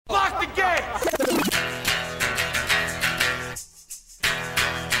the game!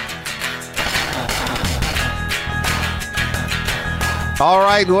 All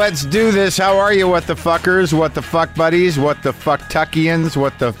right, let's do this. How are you, what the fuckers, what the fuck buddies, what the fuck-tuckians,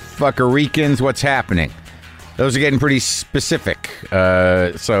 what the fuckericans, what's happening? Those are getting pretty specific,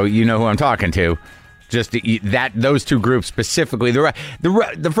 so you know who I'm talking to. Just those two groups specifically.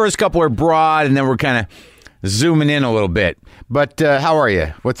 The first couple are broad, and then we're kind of zooming in a little bit. But how are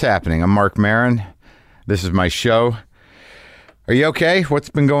you? What's happening? I'm Marc Maron. This is my show. Are you okay? What's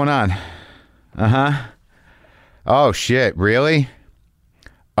been going on? Uh-huh. Oh, shit. Really?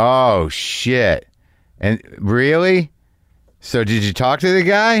 Oh, shit. And really? So did you talk to the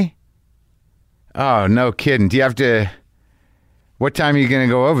guy? Oh, no kidding. Do you have to... What time are you going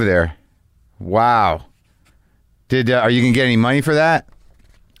to go over there? Wow. Are you going to get any money for that?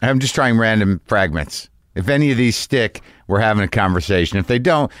 I'm just trying random fragments. If any of these stick, we're having a conversation. If they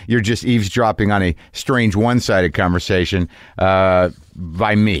don't, you're just eavesdropping on a strange one-sided conversation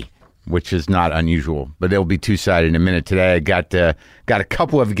by me, which is not unusual. But it'll be two-sided in a minute. Today I got a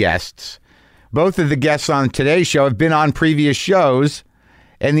couple of guests. Both of the guests on today's show have been on previous shows.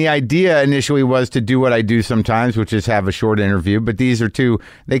 And the idea initially was to do what I do sometimes, which is have a short interview. But these are two,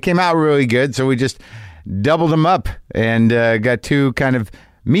 they came out really good. So we just doubled them up and got two kind of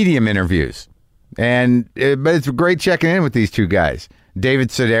medium interviews. But it's great checking in with these two guys. David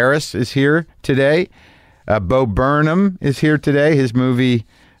Sedaris is here today. Bo Burnham is here today. His movie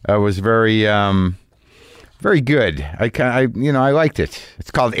was very, very good. I liked it. It's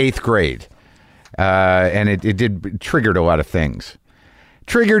called 8th Grade. And it triggered a lot of things.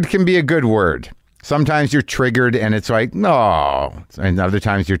 Triggered can be a good word. Sometimes you're triggered and it's like, no. And other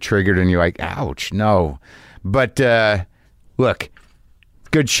times you're triggered and you're like, ouch, no. But look,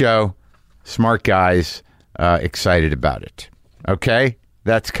 good show. Smart guys. Excited about it. Okay?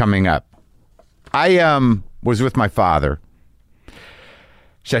 That's coming up. I was with my father.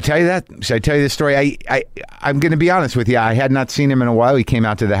 Should I tell you that? Should I tell you this story? I'm going to be honest with you. I had not seen him in a while. He came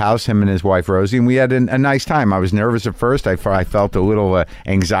out to the house, him and his wife, Rosie, and we had a nice time. I was nervous at first. I felt a little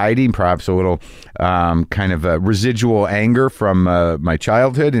anxiety, perhaps a little kind of residual anger from my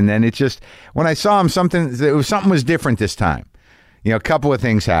childhood. And then it just, when I saw him, something was different this time. You know, a couple of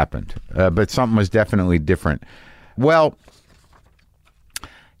things happened, but something was definitely different. Well,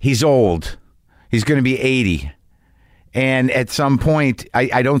 he's old. He's going to be 80. And at some point,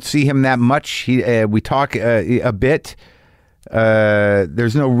 I don't see him that much. We talk a bit.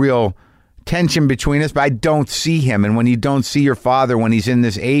 There's no real tension between us, but I don't see him. And when you don't see your father when he's in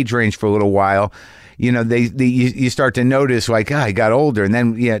this age range for a little while, you know, you start to notice like, he got older. And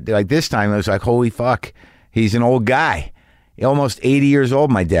then, like this time, it was like, holy fuck, he's an old guy. Almost 80 years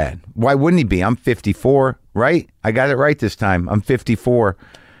old, my dad. Why wouldn't he be? I'm 54, right? I got it right this time. I'm 54.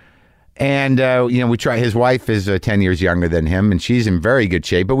 And, we try. His wife is 10 years younger than him, and she's in very good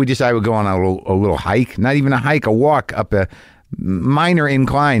shape. But we decided we'd go on a little hike. Not even a hike, a walk up a minor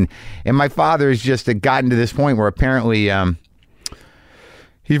incline. And my father has just gotten to this point where apparently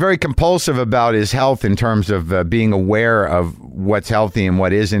he's very compulsive about his health in terms of being aware of what's healthy and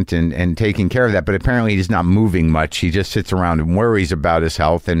what isn't and taking care of that. But apparently he's not moving much. He just sits around and worries about his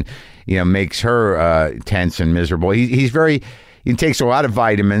health and, makes her tense and miserable. He takes a lot of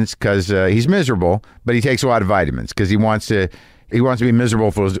vitamins because he's miserable, but he takes a lot of vitamins because he wants to be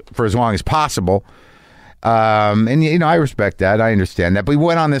miserable for as long as possible. And I respect that. I understand that. But we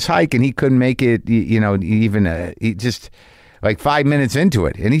went on this hike and he couldn't make it, he just like 5 minutes into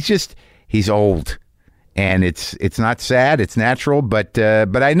it. And he's old. And it's not sad. It's natural. But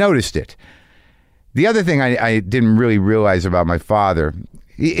I noticed it. The other thing I didn't really realize about my father,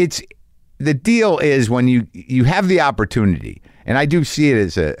 the deal is when you have the opportunity. And I do see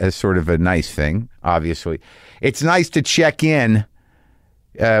it as sort of a nice thing, obviously. It's nice to check in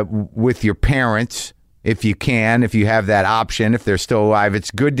with your parents if you can, if you have that option, if they're still alive. It's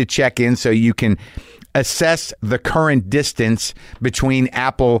good to check in so you can assess the current distance between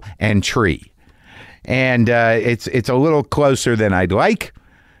apple and tree. And it's a little closer than I'd like,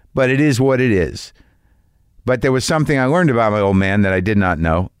 but it is what it is. But there was something I learned about my old man that I did not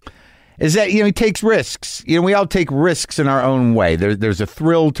know. Is that, he takes risks. We all take risks in our own way. There's a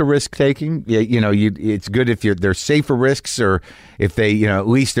thrill to risk taking. It's good if they're safer risks or if they, at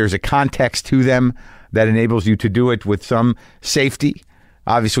least there's a context to them that enables you to do it with some safety.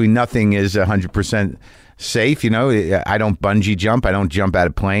 Obviously, nothing is 100% safe. I don't bungee jump. I don't jump out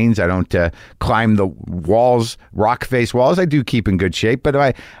of planes. I don't climb the walls, rock face walls. I do keep in good shape, but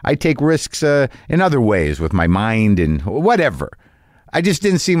I take risks in other ways with my mind and whatever. I just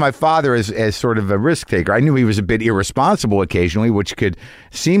didn't see my father as sort of a risk taker. I knew he was a bit irresponsible occasionally, which could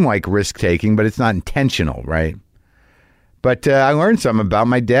seem like risk taking, but it's not intentional, right? But I learned something about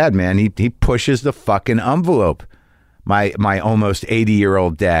my dad, man. He pushes the fucking envelope. My almost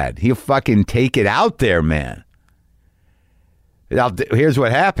 80-year-old dad. He'll fucking take it out there, man. Here's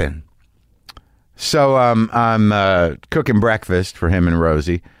what happened. So I'm cooking breakfast for him and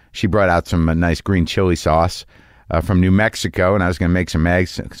Rosie. She brought out some nice green chili sauce from New Mexico, and I was going to make some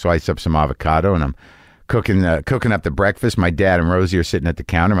eggs, slice up some avocado, and I'm cooking up the breakfast. My dad and Rosie are sitting at the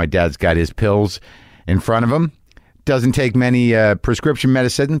counter. My dad's got his pills in front of him. Doesn't take many prescription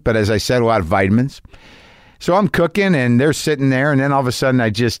medicine, but as I said, a lot of vitamins. So I'm cooking, and they're sitting there, and then all of a sudden, I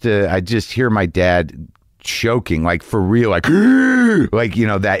just hear my dad choking, like for real, like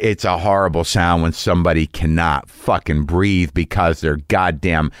that. It's a horrible sound when somebody cannot fucking breathe because their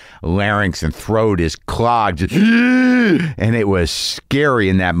goddamn larynx and throat is clogged. And it was scary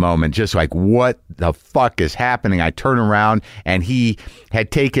in that moment, just like, what the fuck is happening? I turn around, and he had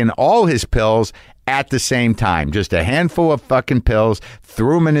taken all his pills at the same time, just a handful of fucking pills,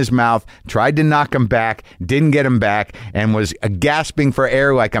 threw them in his mouth, tried to knock him back, didn't get him back, and was gasping for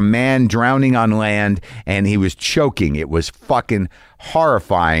air like a man drowning on land, and he was choking. It was fucking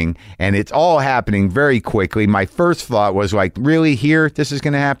horrifying, and it's all happening very quickly. My first thought was like, really, here, this is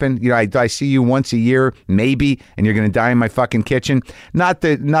going to happen? I see you once a year, maybe, and you're going to die in my fucking kitchen. Not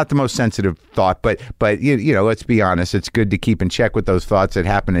the most sensitive thought, but let's be honest. It's good to keep in check with those thoughts that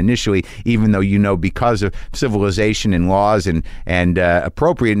happen initially, even though because of civilization and laws and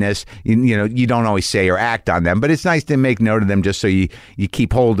appropriateness, you don't always say or act on them. But it's nice to make note of them just so you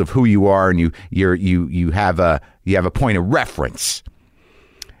keep hold of who you are and you have a point of reference.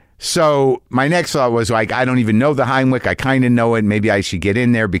 So my next thought was like, I don't even know the Heimlich. I kind of know it. Maybe I should get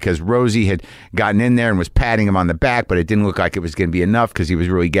in there because Rosie had gotten in there and was patting him on the back, but it didn't look like it was going to be enough because he was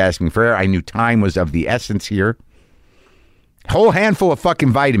really gasping for air. I knew time was of the essence here. Whole handful of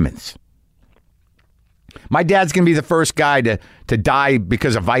fucking vitamins. My dad's going to be the first guy to die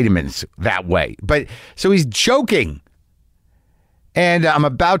because of vitamins that way. But so he's choking. And I'm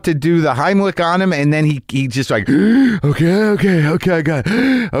about to do the Heimlich on him, and then he just like, okay, I got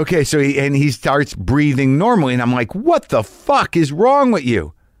it. Okay, so he starts breathing normally, and I'm like, what the fuck is wrong with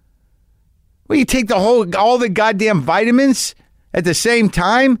you? Well, you take all the goddamn vitamins at the same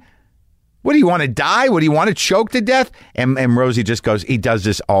time? What do you want to die? What do you want to choke to death? And Rosie just goes, he does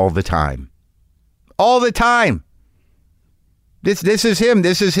this all the time. All the time. This is him.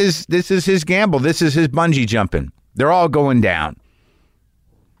 This is his gamble. This is his bungee jumping. They're all going down.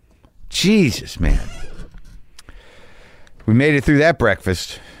 Jesus, man. We made it through that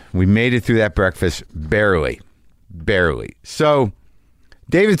breakfast. Barely. So,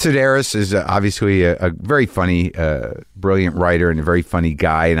 David Sedaris is obviously a very funny, brilliant writer and a very funny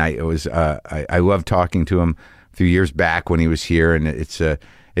guy. And I loved talking to him a few years back when he was here. And it's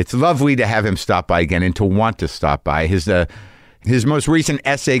lovely to have him stop by again and to want to stop by. His most recent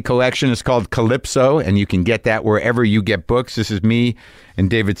essay collection is called Calypso, and you can get that wherever you get books. This is me and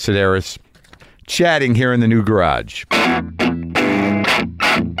David Sedaris chatting here in the new garage. How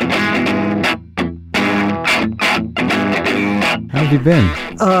have you been?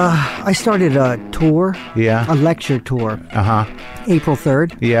 I started a tour. Yeah. A lecture tour. Uh-huh. April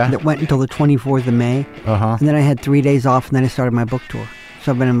 3rd. Yeah. That went until the 24th of May. Uh-huh. And then I had 3 days off, and then I started my book tour.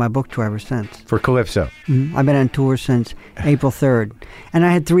 So I've been on my book tour ever since. For Calypso. Mm-hmm. I've been on tour since April 3rd. And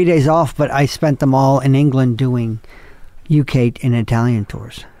I had 3 days off, but I spent them all in England doing UK and Italian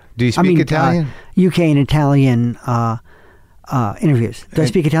tours. Do you speak Italian? UK and Italian interviews. Do I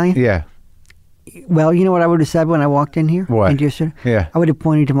speak Italian? Yeah. Well, you know what I would have said when I walked in here? What? Into your studio? Yeah. I would have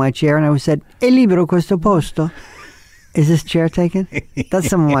pointed to my chair and I would have said, "È libero questo posto?" Is this chair taken? That's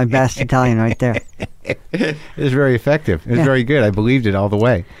some of my best Italian right there. It was very effective. It was very good. I believed it all the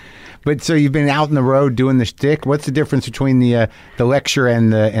way. But so you've been out on the road doing the shtick. What's the difference between the lecture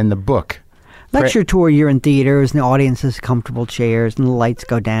and the book? Lecture tour, you're in theaters and the audience has comfortable chairs and the lights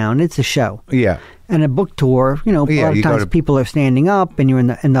go down. It's a show. Yeah. And a book tour, a lot of times people are standing up and you're in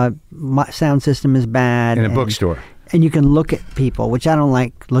the sound system is bad. In a bookstore. And you can look at people, which I don't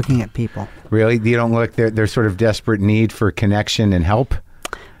like looking at people. Really? You don't look their sort of desperate need for connection and help?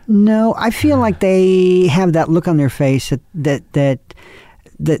 No, I feel like they have that look on their face that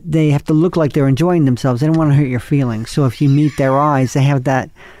they have to look like they're enjoying themselves. They don't want to hurt your feelings. So if you meet their eyes, they have that,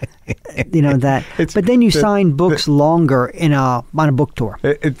 that. But then you sign books longer on a book tour.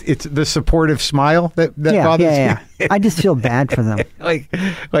 It's the supportive smile that bothers me. I just feel bad for them.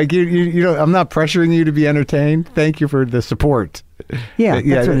 like you know, I'm not pressuring you to be entertained. Thank you for the support. Yeah,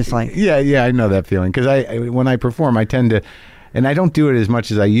 that's what it's like. Yeah, I know that feeling because when I perform, I tend to And I don't do it as much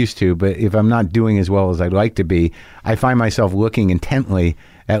as I used to, but if I'm not doing as well as I'd like to be, I find myself looking intently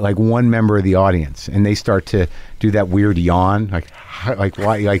at like one member of the audience, and they start to do that weird yawn, like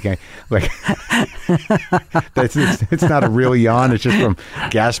why, like that's it's not a real yawn. It's just from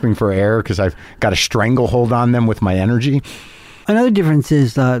gasping for air because I've got a stranglehold on them with my energy. Another difference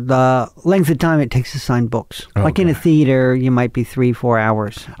is the length of time it takes to sign books. Like in a theater, you might be 3-4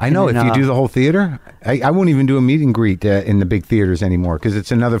 hours. I know. If you do the whole theater, I won't even do a meet and greet in the big theaters anymore because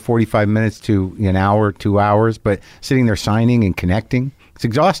it's another 45 minutes to an hour, 2 hours. But sitting there signing and connecting, it's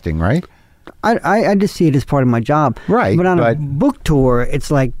exhausting, right? I just see it as part of my job. Right. But on a book tour, it's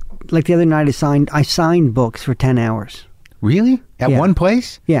like the other night I signed books for 10 hours. Really? At one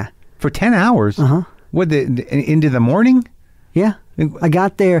place? Yeah. For 10 hours? Uh-huh. What, into the morning? Yeah. I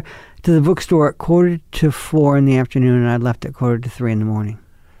got there to the bookstore at 3:45 in the afternoon, and I left at 2:45 in the morning.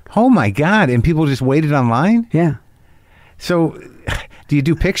 Oh, my God. And people just waited online? Yeah. So, do you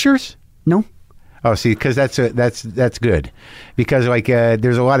do pictures? No. Oh, see, because that's good. Because, like,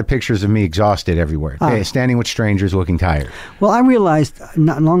 there's a lot of pictures of me exhausted everywhere, standing with strangers looking tired. Well, I realized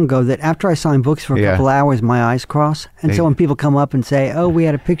not long ago that after I sign books for a couple hours, my eyes cross. And so when people come up and say, oh, we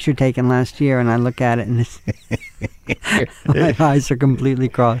had a picture taken last year, and I look at it, and my eyes are completely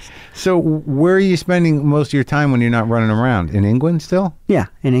crossed. So where are you spending most of your time when you're not running around? In England still? Yeah,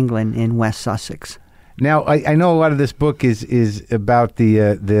 in England, in West Sussex. Now, I know a lot of this book is about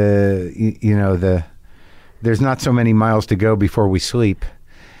the there's not so many miles to go before we sleep,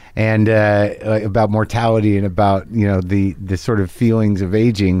 and about mortality and about, the sort of feelings of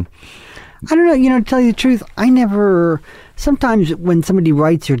aging. I don't know, to tell you the truth, sometimes when somebody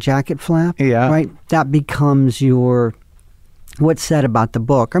writes your jacket flap, right, that becomes what's said about the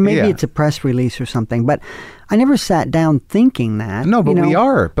book, or maybe it's a press release or something, but I never sat down thinking that. No, but we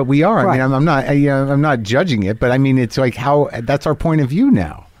are. Right. I mean, I'm not judging it, but I mean, it's like that's our point of view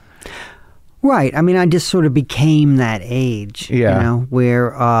now. Right. I mean, I just sort of became that age,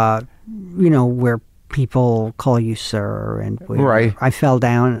 where people call you sir, and right. I fell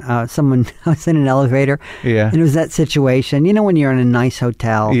down. I was in an elevator, and it was that situation. When you're in a nice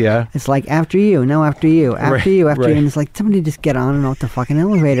hotel, it's like after you, after you, and it's like somebody just get on and off the fucking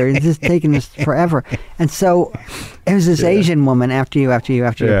elevator. It's just taking us forever. And so it was this Asian woman after you,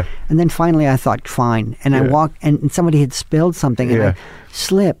 and then finally I thought fine, and I walked, and somebody had spilled something, and I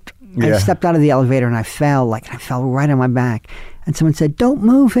slipped. I stepped out of the elevator and I fell right on my back, and someone said, "Don't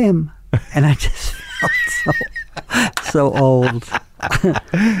move him," and I just felt so old.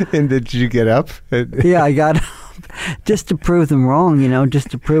 And did you get up? Yeah, I got up just to prove them wrong, just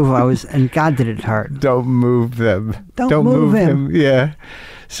to prove I was, and God did it hurt. Don't move them. Don't move him. Yeah.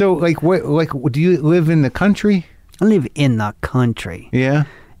 So, do you live in the country? I live in the country. Yeah.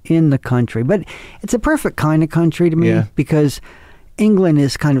 In the country, but it's a perfect kind of country to me because England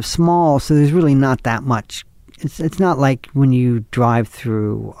is kind of small, so there's really not that much. It's not like when you drive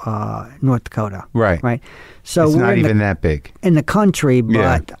through North Dakota. Right. So it's not even that big. In the country,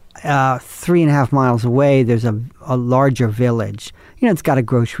 but 3.5 miles away, there's a larger village. It's got a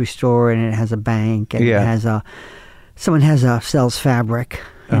grocery store, and it has a bank, and it has someone sells fabric.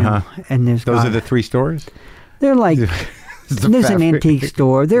 And those are the 3 stores? They're like... There's an antique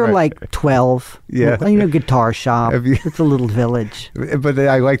store. There are like 12. Yeah. Guitar shop. It's a little village. But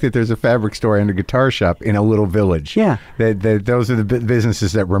I like that there's a fabric store and a guitar shop in a little village. Yeah. Those are the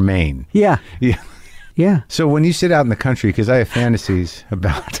businesses that remain. Yeah. Yeah. Yeah. So when you sit out in the country, because I have fantasies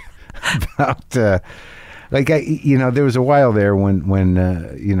about there was a while there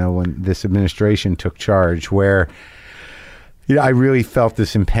when this administration took charge where I really felt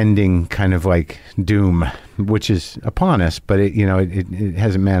this impending kind of like doom, which is upon us, but it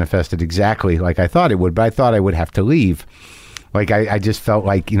hasn't manifested exactly like I thought it would. But I thought I would have to leave. Like I just felt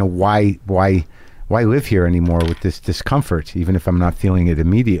like why live here anymore with this discomfort, even if I'm not feeling it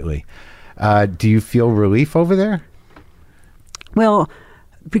immediately. Do you feel relief over there? Well,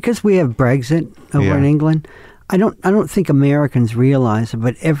 because we have Brexit over in England, I don't think Americans realize it,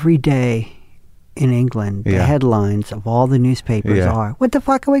 but every day in England, the headlines of all the newspapers are, what the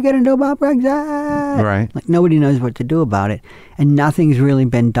fuck are we going to do about Brexit? Right. Like nobody knows what to do about it, and nothing's really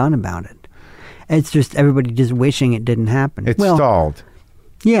been done about it. It's just everybody just wishing it didn't happen. It's stalled.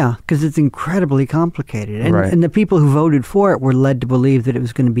 Yeah, because it's incredibly complicated. And, right. and the people who voted for it were led to believe that it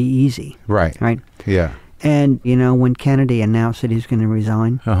was going to be easy. Right. Right? Yeah. And, when Kennedy announced that he was going to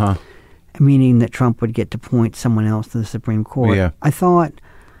resign, meaning that Trump would get to appoint someone else to the Supreme Court, I thought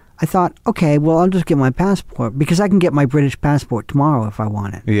I thought, okay, well, I'll just get my passport because I can get my British passport tomorrow if I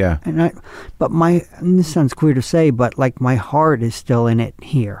want it. Yeah. And this sounds queer to say, but like my heart is still in it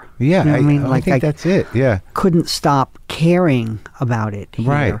here. Yeah, you know what I mean? I think that's it. Yeah. Couldn't stop caring about it here.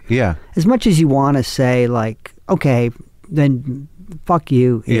 Right. Yeah. As much as you want to say, like, okay, then fuck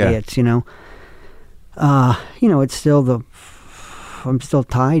you, idiots. You know. It's still I'm still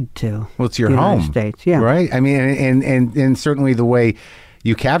tied to. Well, it's your the home, United States. Yeah. Right. I mean, and certainly the way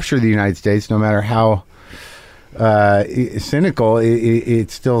you capture the United States, no matter how cynical,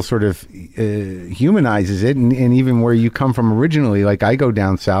 it still sort of humanizes it, and even where you come from originally. Like I go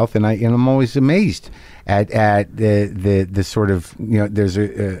down south, and I'm always amazed at the sort of, there's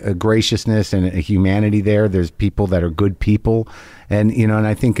a graciousness and a humanity there. There's people that are good people, and and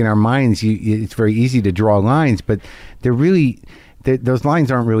I think in our minds, it's very easy to draw lines, but they're really those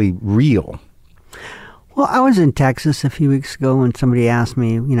lines aren't really real. Well, I was in Texas a few weeks ago and somebody asked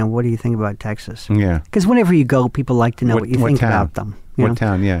me, what do you think about Texas? Yeah. Because whenever you go, people like to know what you think town? about them. What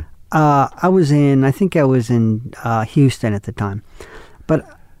town, yeah. I think I was in Houston at the time. But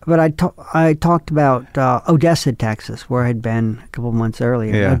I talked about Odessa, Texas, where I had been a couple of months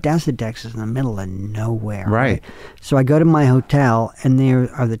earlier. Yeah. Odessa, Texas, in the middle of nowhere. Right. So I go to my hotel, and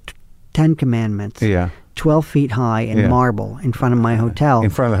there are the 10 Commandments, 12 feet high in marble in front of my hotel. In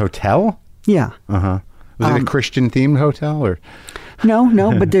front of the hotel? Yeah. Uh-huh. Was it a Christian-themed hotel, or?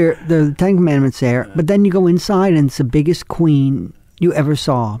 No, but there are the 10 Commandments there. But then you go inside, and it's the biggest queen you ever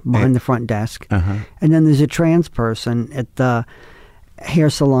saw behind the front desk. Uh-huh. And then there's a trans person at the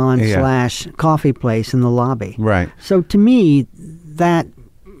hair salon / coffee place in the lobby. Right. So to me,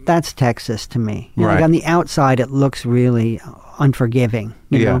 that's Texas to me. Right. Like on the outside, it looks really unforgiving.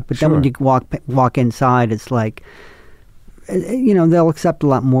 You know? But then when you walk inside, it's like, they'll accept a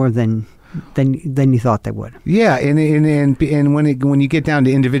lot more than you thought they would. Yeah, and when you get down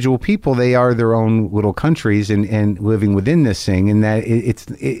to individual people, they are their own little countries and living within this thing, and that it's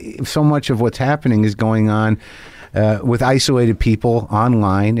so much of what's happening is going on with isolated people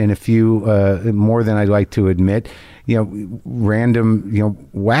online, and a few more than I'd like to admit, random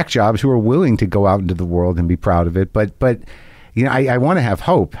whack jobs who are willing to go out into the world and be proud of it. But I want to have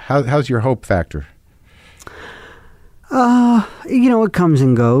hope. How's your hope factor? It comes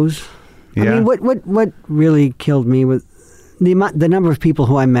and goes. Yeah. I mean, what really killed me was the number of people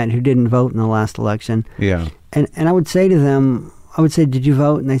who I met who didn't vote in the last election. Yeah. And I would say to them, did you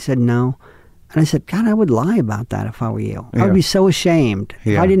vote? And they said no. And I said, God, I would lie about that if I were you. Yeah. I would be so ashamed.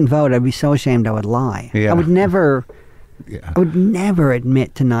 Yeah. If I didn't vote, I'd be so ashamed I would lie. Yeah. I would never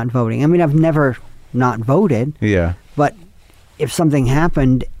admit to not voting. I mean, I've never not voted. Yeah. But if something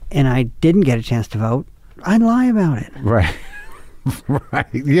happened and I didn't get a chance to vote, I'd lie about it. Right. Right.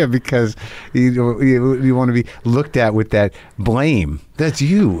 Yeah, because you want to be looked at with that blame. That's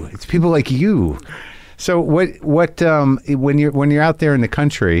you. It's people like you. So what when you're out there in the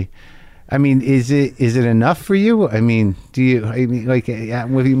country, I mean, is it enough for you? I mean,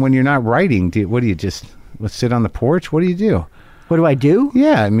 when you're not writing, what do you just sit on the porch? What do you do? What do I do?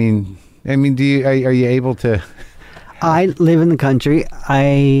 Yeah, I mean, are you able to? I live in the country.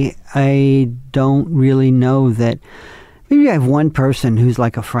 I don't really know that. Maybe I have one person who's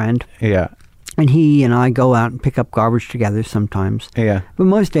like a friend. Yeah. And he and I go out and pick up garbage together sometimes. Yeah. But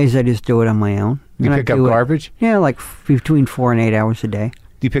most days I just do it on my own. You pick up garbage? Yeah, like between 4 and 8 hours a day.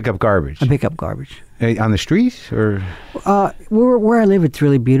 Do you pick up garbage? I pick up garbage. On the streets or? Where I live, it's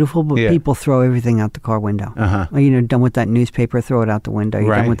really beautiful, but Yeah. people throw everything out the car window. Uh-huh. Done with that newspaper, throw it out the window.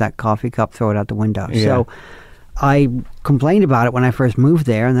 You're Right. done with that coffee cup, throw it out the window. Yeah. So I complained about it when I first moved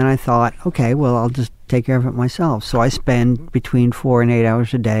there, and then I thought, okay, well, I'll just take care of it myself. So I spend between 4 and 8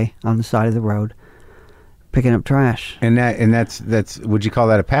 hours a day on the side of the road picking up trash. And that's would you call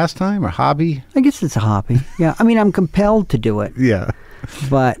that a pastime or hobby? I guess it's a hobby. Yeah. I mean, I'm compelled to do it, Yeah.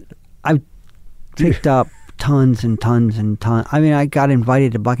 but I've picked up tons and tons and tons. I mean, I got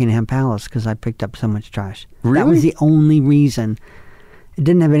invited to Buckingham Palace because I picked up so much trash. Really? That was the only reason. It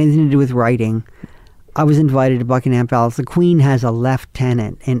didn't have anything to do with writing. I was invited to Buckingham Palace. The Queen has a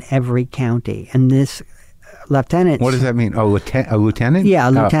lieutenant in every county, and this lieutenant... What does that mean? Oh, a lieutenant? Yeah,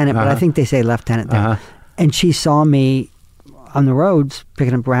 a lieutenant, but I uh-huh. think they say lieutenant there. Uh-huh. And she saw me on the roads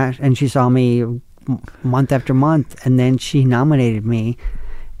picking up trash, and she saw me month after month, and then she nominated me,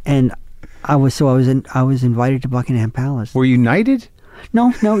 and I was invited to Buckingham Palace. Were you knighted?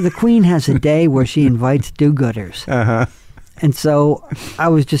 No, the Queen has a day where she invites do-gooders. Uh-huh. And so I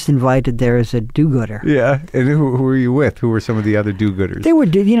was just invited there as a do-gooder. Yeah. And who were you with? Who were some of the other do-gooders?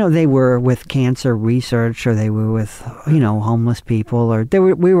 They were with cancer research, or they were with, homeless people, or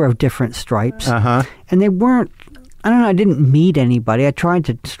we were of different stripes. Uh-huh. And they weren't I don't know. I didn't meet anybody. I tried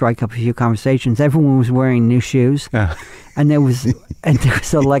to strike up a few conversations. Everyone was wearing new shoes, and there was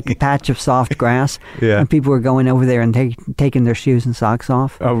a patch of soft grass, and people were going over there and taking their shoes and socks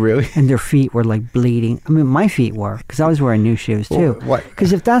off. Oh, really? And their feet were like bleeding. I mean, my feet were, because I was wearing new shoes too. What?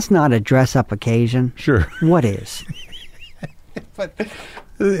 Because if that's not a dress-up occasion, sure, what is?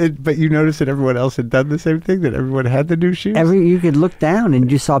 But you noticed that everyone else had done the same thing, that everyone had the new shoes? You could look down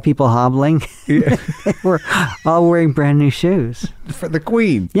and you saw people hobbling. Yeah. They were all wearing brand new shoes. For the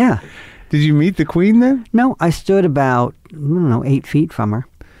Queen? Yeah. Did you meet the Queen then? No, I stood about, 8 feet from her.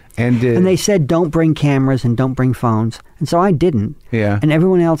 And they said, don't bring cameras and don't bring phones. And so I didn't. Yeah. And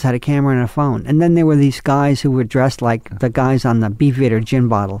everyone else had a camera and a phone. And then there were these guys who were dressed like the guys on the Beefeater gin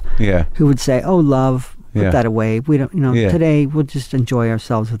bottle. Yeah. Who would say, oh, love, put that away. We don't, Yeah. today we'll just enjoy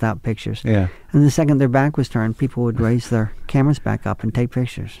ourselves without pictures. Yeah. And the second their back was turned, people would raise their cameras back up and take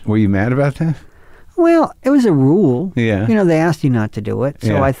pictures. Were you mad about that? Well, it was a rule. Yeah. They asked you not to do it.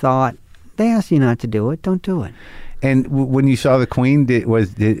 So Yeah. I thought, they asked you not to do it, don't do it. And when you saw the Queen,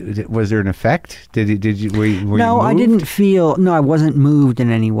 was there an effect? Were you No, I moved? didn't feel. No, I wasn't moved in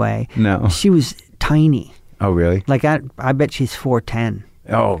any way. No. She was tiny. Oh, really? Like I bet she's 4'10".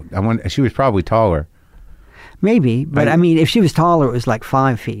 Oh, she was probably taller. Maybe, but I mean, if she was taller, it was like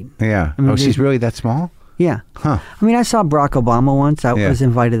 5 feet. Yeah. I mean, she's really that small? Yeah. Huh. I mean, I saw Barack Obama once. I was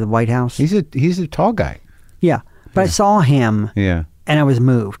invited to the White House. He's a tall guy. Yeah, but I saw him. Yeah. And I was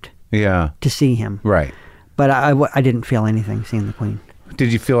moved. Yeah. To see him. Right. But I didn't feel anything seeing the Queen.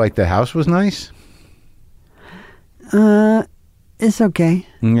 Did you feel like the house was nice? It's okay.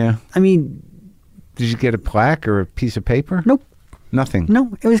 Yeah. I mean, did you get a plaque or a piece of paper? Nope. Nothing.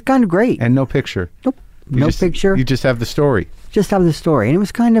 No, it was kind of great. And no picture. Nope. No picture. You just have the story. Just have the story, and it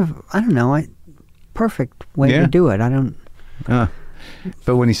was kind of perfect way to do it. I don't.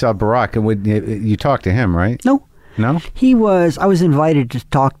 But when you saw Barack, and you talked to him, right? No. No? I was invited to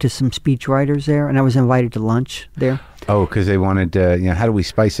talk to some speechwriters there, and I was invited to lunch there. Oh, because they wanted, how do we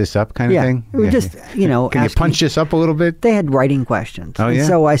spice this up kind of thing? It was just, Can you punch this up a little bit? They had writing questions. Oh, yeah? And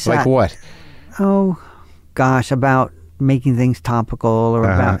so I sat. Like what? Oh, gosh, about making things topical or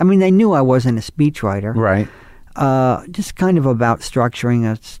about... I mean, they knew I wasn't a speechwriter. Right. Just kind of about structuring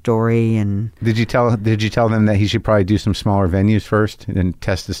a story and... Did you tell them that he should probably do some smaller venues first and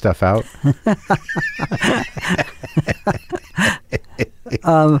test the stuff out?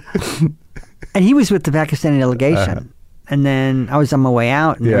 And he was with the Pakistani delegation. And then I was on my way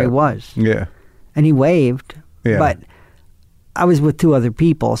out, and there he was. Yeah. And he waved. Yeah. But I was with 2 other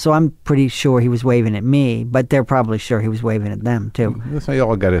people, so I'm pretty sure he was waving at me, but they're probably sure he was waving at them, too. So you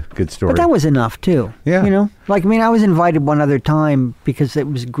all got a good story. But that was enough, too. Yeah. I was invited one other time because it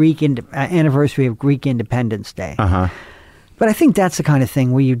was anniversary of Greek Independence Day. Uh-huh. But I think that's the kind of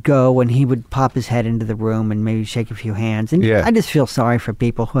thing where you'd go and he would pop his head into the room and maybe shake a few hands. And I just feel sorry for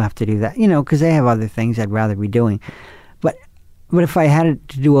people who have to do that, because they have other things I'd rather be doing. But if I had it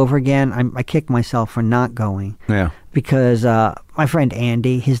to do over again, I kick myself for not going. Yeah. Because my friend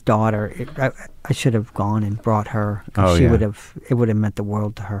Andy, his daughter, I should have gone and brought her. Oh, it would have meant the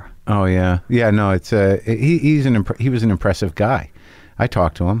world to her. Oh, yeah. Yeah, no, it's he was an impressive guy. I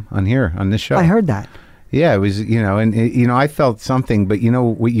talked to him on this show. I heard that. Yeah, it was, I felt something, but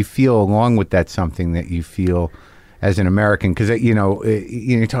what you feel along with that something that you feel as an American, because,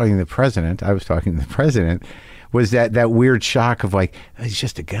 you're talking to the president, I was talking to the president, was that weird shock of like, he's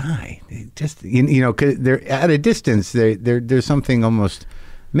just a guy. Just, because they're at a distance, there's something almost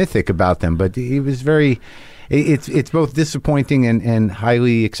mythic about them, but he was it's both disappointing and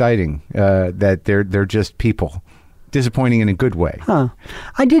highly exciting that they're just people. Disappointing in a good way. Huh.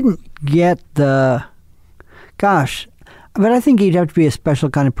 I didn't get Gosh, but I think you'd have to be a special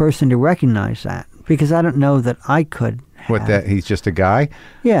kind of person to recognize that, because I don't know that I could. That he's just a guy?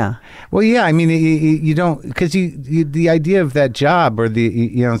 Yeah. Well, yeah. I mean, you don't, because the idea of that job, or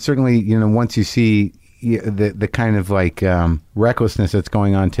certainly, once you see the kind of like recklessness that's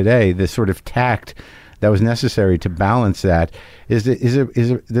going on today, the sort of tact that was necessary to balance that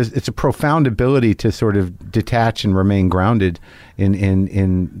it's a profound ability to sort of detach and remain grounded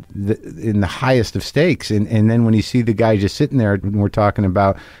in the highest of stakes. And then when you see the guy just sitting there, when we're talking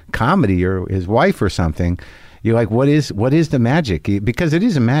about comedy or his wife or something, you're like, what is the magic? Because it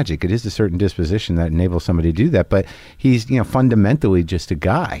is a magic. It is a certain disposition that enables somebody to do that. But he's fundamentally just a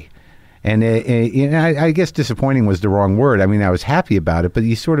guy. And I guess disappointing was the wrong word. I mean, I was happy about it, but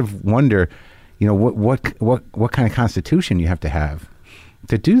you sort of wonder, what kind of constitution you have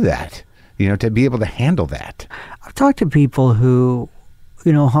to do that, to be able to handle that. I've talked to people who,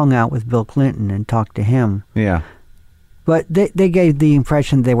 hung out with Bill Clinton and talked to him. Yeah. But they gave the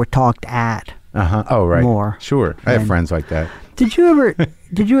impression they were talked at. Oh, right. more. Sure. I have friends like that. Did you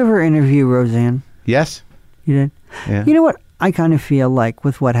ever interview Roseanne? Yes. You did? Yeah. You know what? I kind of feel like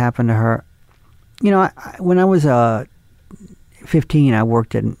with what happened to her, when I was 15,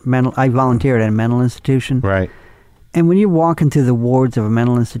 I volunteered at a mental institution. Right. And when you're walking through the wards of a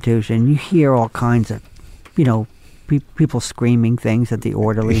mental institution, you hear all kinds of, people screaming things at the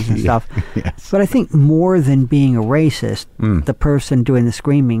orderlies and stuff. Yes. But I think more than being a racist, the person doing the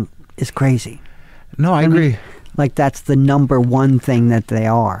screaming is crazy. No, I agree. Like that's the number one thing that they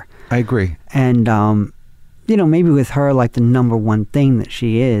are. I agree. And, maybe with her, like the number one thing that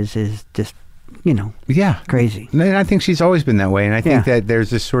she is just, crazy. And I think she's always been that way. And I think that there's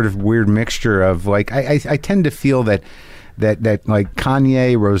this sort of weird mixture of like, I tend to feel that like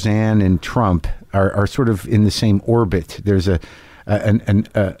Kanye, Roseanne, and Trump are sort of in the same orbit. There's a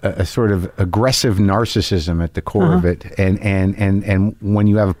sort of aggressive narcissism at the core of it. And when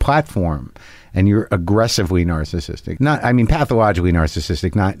you have a platform and you're aggressively narcissistic, pathologically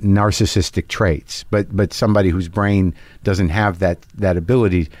narcissistic, not narcissistic traits, but somebody whose brain doesn't have that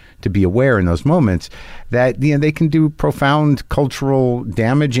ability to be aware in those moments, that they can do profound cultural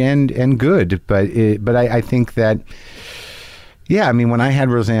damage and good. But I think that, when I had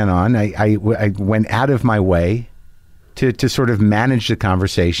Roseanne on, I went out of my way to sort of manage the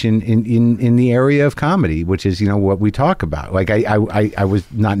conversation in the area of comedy, which is, what we talk about. Like I was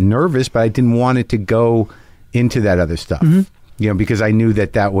not nervous, but I didn't want it to go into that other stuff, because I knew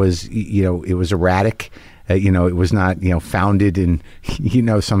that was, it was erratic. It was not, founded in,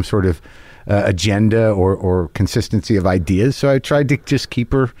 some sort of agenda or consistency of ideas. So I tried to just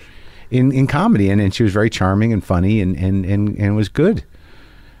keep her in comedy, and she was very charming and funny and was good.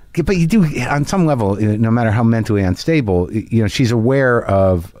 But you do, on some level, no matter how mentally unstable, she's aware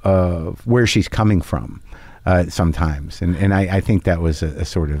of where she's coming from sometimes. And I think that was a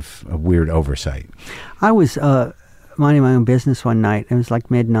sort of a weird oversight. I was minding my own business one night. It was like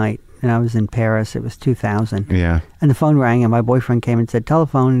midnight, and I was in Paris. It was 2000. Yeah. And the phone rang, and my boyfriend came and said,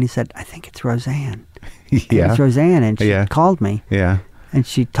 telephone, and he said, I think it's Roseanne. Yeah. It's Roseanne, and she called me. Yeah. And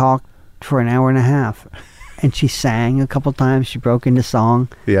she talked for an hour and a half. And she sang a couple times. She broke into song.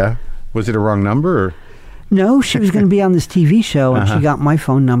 Yeah. Was it a wrong number? Or? No, she was going to be on this TV show, and she got my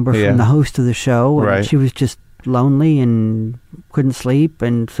phone number from the host of the show. And she was just lonely and couldn't sleep,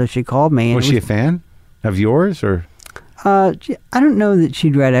 and so she called me. Was she a fan of yours, or? I don't know that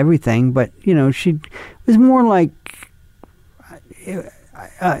she'd read everything, but she was more like it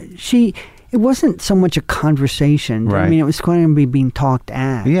wasn't so much a conversation. Right. I mean, it was going to be being talked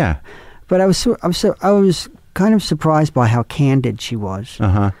at. Yeah. But I was kind of surprised by how candid she was.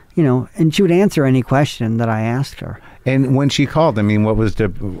 And she would answer any question that I asked her. And when she called, what was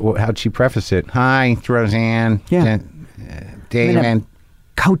how'd she preface it? Hi, it's Roseanne. Yeah. Dave and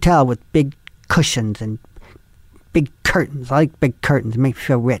hotel with big cushions and big curtains. I like big curtains. Make me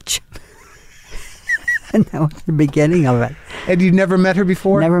feel rich. And that was the beginning of it. And you'd never met her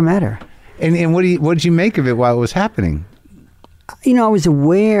before? Never met her. And what did you make of it while it was happening? I was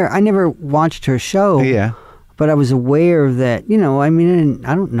aware. I never watched her show. Yeah. But I was aware that,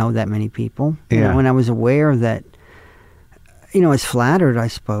 I don't know that many people. And I was aware that, I was flattered, I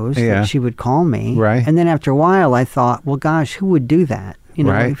suppose, that she would call me. Right. And then after a while, I thought, well, gosh, who would do that?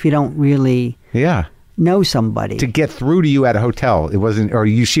 If you don't really know somebody. To get through to you at a hotel. It wasn't, or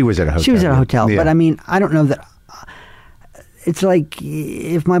she was at a hotel. She was at a hotel. Yeah. But I don't know that. It's like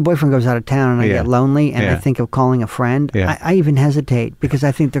if my boyfriend goes out of town and I get lonely and I think of calling a friend, I even hesitate because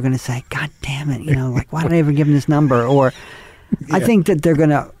I think they're going to say, God damn it, like, why did I ever give them this number? Or I think that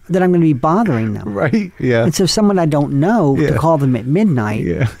I'm going to be bothering them. Right, yeah. And so someone I don't know to call them at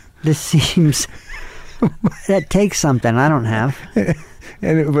midnight, this seems, that takes something I don't have.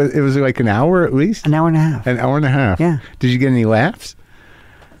 And it was like an hour at least? An hour and a half. An hour and a half? Yeah. Did you get any laughs?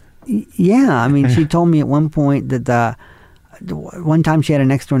 Yeah, she told me at one point that one time she had a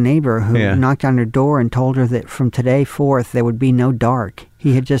next door neighbor who knocked on her door and told her that from today forth there would be no dark.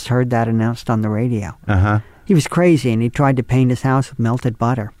 He had just heard that announced on the radio. He was crazy, and he tried to paint his house with melted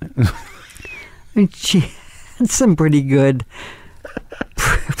butter. And she had some pretty good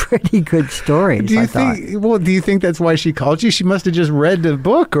stories. Do you think that's why she called you? She must have just read a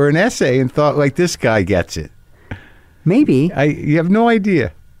book or an essay and thought, like, this guy gets it. Maybe. You have no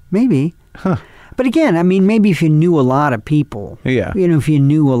idea. Maybe. Huh. But again, maybe if you knew a lot of people, if you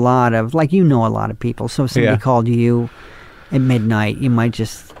knew a lot of, like, a lot of people, so if somebody called you at midnight, you might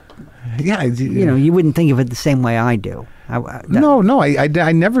just, you wouldn't think of it the same way I do.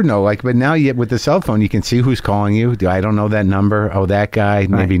 I never know. Like, but now with the cell phone, you can see who's calling you. I don't know that number. Oh, that guy.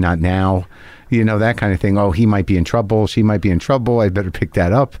 Maybe not now. That kind of thing. Oh, he might be in trouble. She might be in trouble. I better pick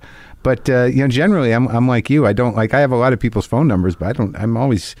that up. But generally, I'm like you. I don't like. I have a lot of people's phone numbers, but I'm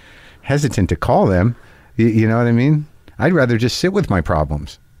always hesitant to call them. You know what I mean? I'd rather just sit with my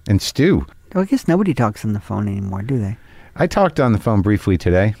problems and stew. Well, I guess nobody talks on the phone anymore, do they? I talked on the phone briefly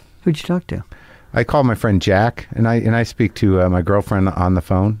today. Who'd you talk to? I called my friend Jack, and I speak to my girlfriend on the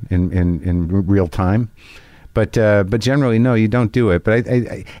phone in real time. But generally, no, you don't do it. But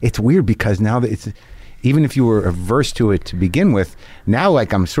it's weird because now that it's, even if you were averse to it to begin with, now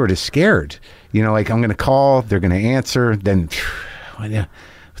like I'm sort of scared. Like I'm going to call, they're going to answer, then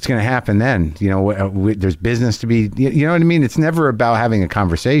what's going to happen then? There's business to be. You know what I mean? It's never about having a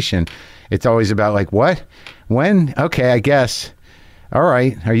conversation. It's always about like, what? When? Okay, I guess. All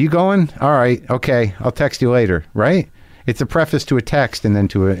right. Are you going? All right. Okay. I'll text you later. Right? It's a preface to a text and then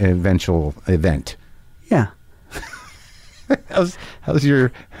to an eventual event. Yeah. How's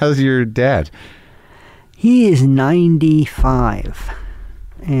your dad? He is 95,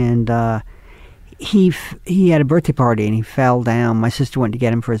 and he had a birthday party and he fell down. My sister went to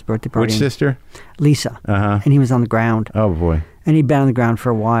get him for his birthday party. Which sister? Lisa. And he was on the ground. Oh boy. And he'd been on the ground for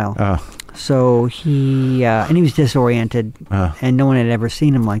a while. Oh. So he was disoriented, and no one had ever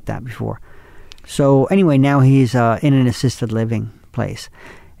seen him like that before. So anyway, now he's in an assisted living place,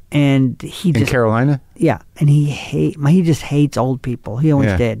 and he in Carolina. Yeah, and he just hates old people. He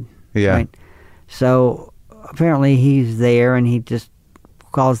always did. Yeah. Right? So apparently he's there, and he just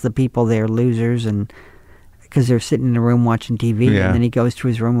calls the people there losers, and because they're sitting in a room watching TV, and then he goes to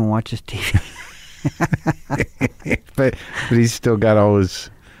his room and watches TV. but he's still got all his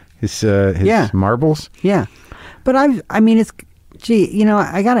marbles. Yeah, but I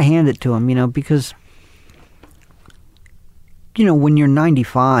gotta hand it to him, because when you're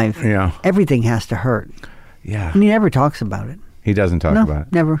 95, everything has to hurt. Yeah, and he never talks about it. He doesn't talk about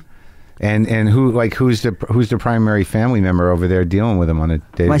it. Never. And who's the primary family member over there dealing with him on a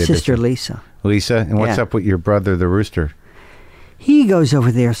day-to-day My basis? sister Lisa. Lisa, and what's up with your brother, the rooster? He goes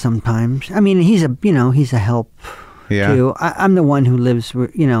over there sometimes. I mean, he's a help too. I'm the one who lives,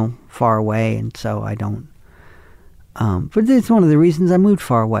 far away, and so I don't. But it's one of the reasons I moved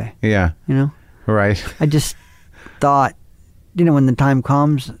far away. Yeah. Right. I just thought, when the time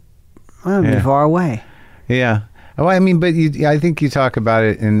comes, I'll be far away. Yeah. Oh, I mean, but I think you talk about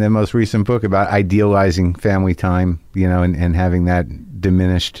it in the most recent book about idealizing family time, and having that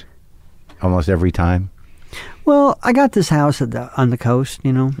diminished almost every time. Well, I got this house on the coast,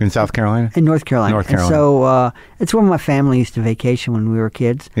 In South Carolina? In North Carolina. North Carolina. And so it's where my family used to vacation when we were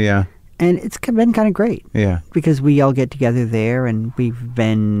kids. Yeah. And it's been kind of great. Yeah. Because we all get together there, and we've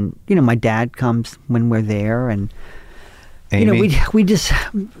been, my dad comes when we're there, and, Amy? we just,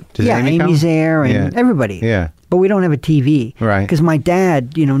 Does Amy Amy's come? there, and everybody. Yeah. But we don't have a TV. Right. Because my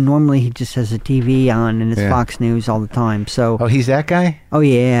dad, normally he just has a TV on, and it's Fox News all the time. So. Oh, he's that guy? Oh,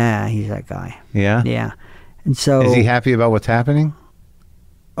 yeah, he's that guy. Yeah? Yeah. And so. Is he happy about what's happening?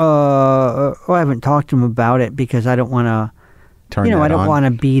 I haven't talked to him about it because I don't want to. I don't want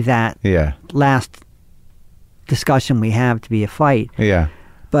to be that last discussion we have to be a fight. Yeah.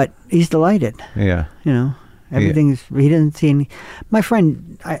 But he's delighted. Yeah. Everything's. He doesn't see any. My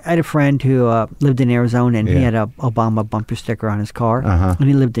friend, I had a friend who lived in Arizona, and he had a Obama bumper sticker on his car, and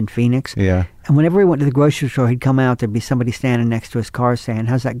he lived in Phoenix. Yeah. And whenever he went to the grocery store, he'd come out. There'd be somebody standing next to his car saying,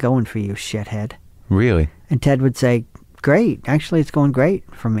 "How's that going for you, shithead?" Really? And Ted would say, "Great. Actually, it's going great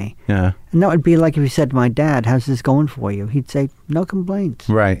for me." Yeah. And that would be like if you said to my dad, "How's this going for you?" He'd say, "No complaints."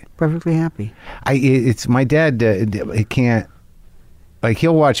 Right. Perfectly happy. It's my dad. He can't. Like,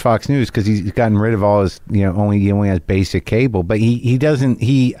 he'll watch Fox News because he's gotten rid of all his. He only has basic cable, but he doesn't.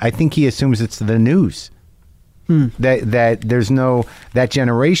 I think he assumes it's the news. That there's no that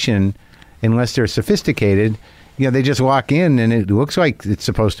generation, unless they're sophisticated. They just walk in and it looks like it's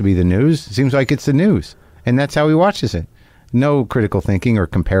supposed to be the news. It seems like it's the news. And that's how he watches it. No critical thinking or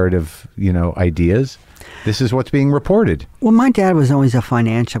comparative, ideas. This is what's being reported. Well, my dad was always a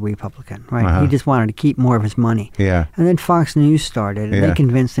financial Republican, right? He just wanted to keep more of his money. Yeah. And then Fox News started, and they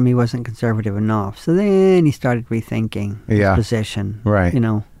convinced him he wasn't conservative enough. So then he started rethinking his position. Right.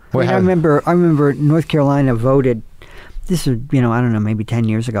 Well, I remember North Carolina voted, this was, I don't know, maybe 10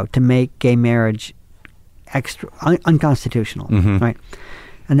 years ago, to make gay marriage unconstitutional, right?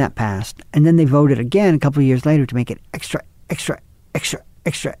 And that passed. And then they voted again a couple of years later to make it extra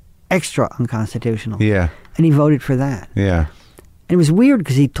unconstitutional. Yeah. And he voted for that. Yeah. And it was weird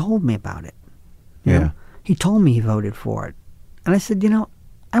because he told me about it. You know? He told me he voted for it. And I said,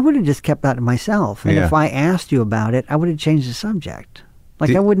 I would have just kept that to myself. And if I asked you about it, I would have changed the subject.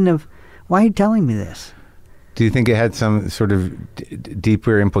 Like, I wouldn't have, why are you telling me this? Do you think it had some sort of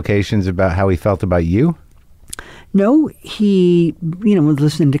deeper implications about how he felt about you? No, he, was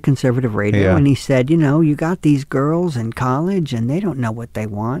listening to conservative radio, and he said, you got these girls in college and they don't know what they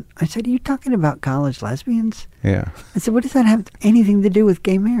want. I said, are you talking about college lesbians? Yeah. I said, what does that have anything to do with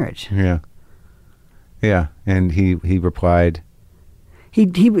gay marriage? Yeah. Yeah. And he replied...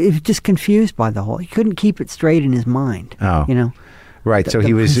 He was just confused by the whole, he couldn't keep it straight in his mind. Oh. Right, so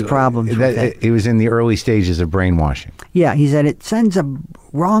he was... His problems with it. He was in the early stages of brainwashing. Yeah, he said it sends a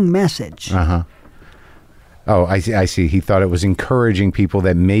wrong message. Uh-huh. Oh, I see. He thought it was encouraging people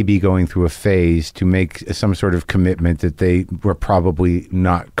that may be going through a phase to make some sort of commitment that they were probably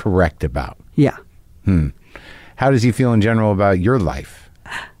not correct about. Yeah. How does he feel in general about your life?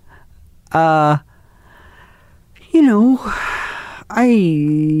 My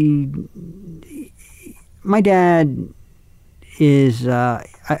dad is,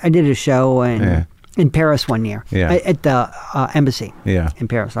 I did a show in Paris one year at the embassy in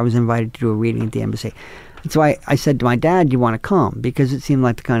Paris. I was invited to do a reading at the embassy. And so I said to my dad, you want to come? Because it seemed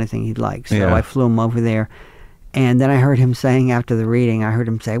like the kind of thing he'd like. So I flew him over there. And then I heard him saying after the reading,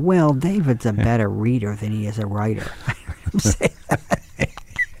 well, David's a better reader than he is a writer. I heard him say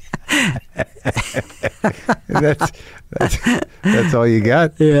that. That's all you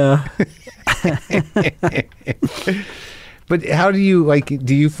got? Yeah. But how do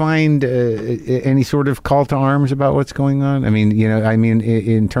you find any sort of call to arms about what's going on? I mean,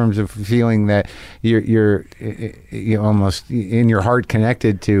 in terms of feeling that you're almost in your heart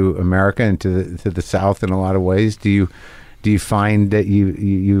connected to America and to the South in a lot of ways. Do you find that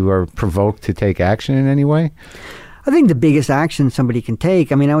you are provoked to take action in any way? I think the biggest action somebody can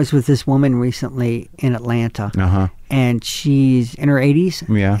take, I was with this woman recently in Atlanta, and she's in her 80s,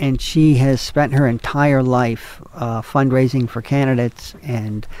 and she has spent her entire life fundraising for candidates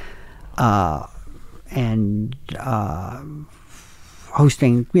and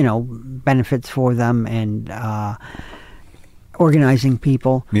hosting, benefits for them and organizing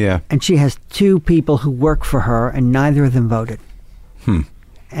people. Yeah. And she has 2 people who work for her, and neither of them voted.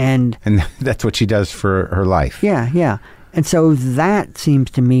 And that's what she does for her life. Yeah. And so that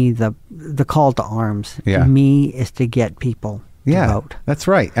seems to me the call to arms to me is to get people to vote. That's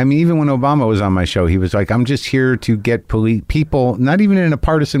right. Even when Obama was on my show, he was like, I'm just here to get people, not even in a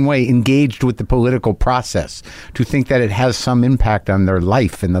partisan way, engaged with the political process, to think that it has some impact on their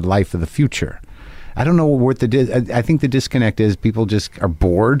life and the life of the future. I don't know what I think the disconnect is people just are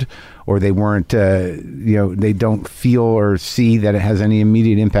bored, or they weren't, they don't feel or see that it has any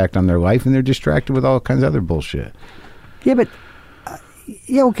immediate impact on their life, and they're distracted with all kinds of other bullshit. Yeah, but,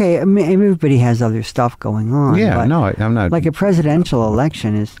 okay, everybody has other stuff going on. Yeah, but no, I'm not. Like a presidential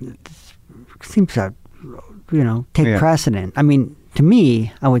election seems to, take precedent. To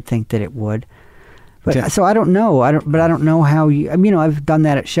me, I would think that it would. But so I don't know. I don't know how you. I've done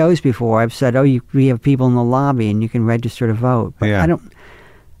that at shows before. I've said, we have people in the lobby and you can register to vote. But I don't.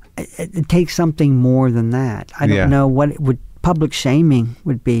 It takes something more than that. I don't know what public shaming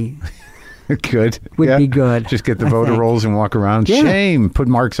would be. Good. Would be good. Just get the voter rolls and walk around. Yeah. Shame. Put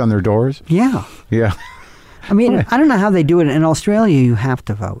marks on their doors. Yeah. Yeah. I don't know how they do it. In Australia, you have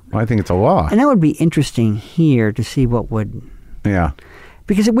to vote. Well, I think it's a law. And that would be interesting here to see what would. Yeah.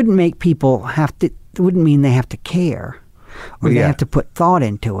 Because it wouldn't make people have to. It wouldn't mean they have to care, or they have to put thought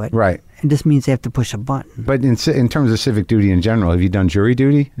into it. Right. It just means they have to push a button. But in terms of civic duty in general, have you done jury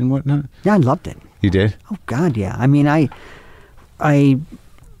duty and whatnot? Yeah, I loved it. You did? Oh God, yeah. I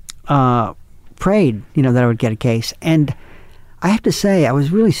prayed, that I would get a case, and I have to say, I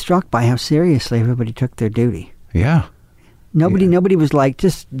was really struck by how seriously everybody took their duty. Yeah. Nobody was like,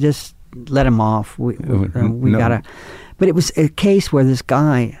 just let him off. We gotta. But it was a case where this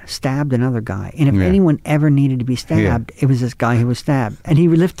guy stabbed another guy. And if anyone ever needed to be stabbed, it was this guy who was stabbed. And he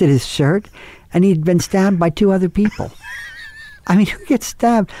lifted his shirt, and he'd been stabbed by 2 other people. Who gets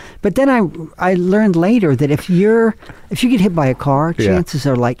stabbed? But then I learned later that if you get hit by a car, chances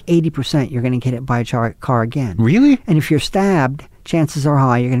are like 80% you're going to get hit by a car again. Really? And if you're stabbed, chances are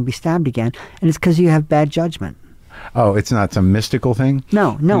high you're going to be stabbed again. And it's because you have bad judgment. Oh, it's not some mystical thing?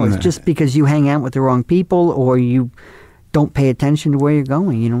 No, it's just because you hang out with the wrong people, or you don't pay attention to where you're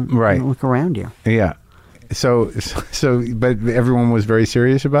going. You don't look around you. Yeah. So, but everyone was very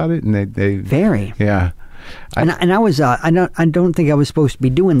serious about it, and they very. Yeah. And I was I don't think I was supposed to be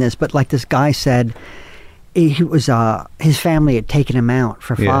doing this, but like this guy said, he was his family had taken him out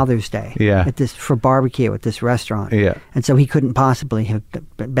for Father's Day for barbecue at this restaurant. Yeah. And so he couldn't possibly have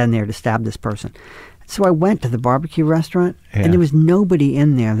been there to stab this person. So I went to the barbecue restaurant, Yeah. and there was nobody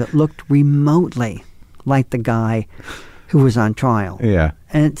in there that looked remotely like the guy who was on trial. Yeah.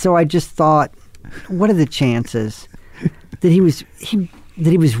 And so I just thought, what are the chances that he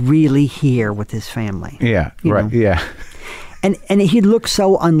was really here with his family? Yeah. You Right. know? Yeah. And he looked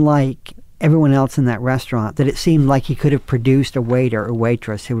so unlike everyone else in that restaurant that it seemed like he could have produced a waiter or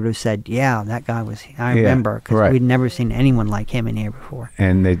waitress who would have said, yeah, that guy was, I remember, because right. we'd never seen anyone like him in here before.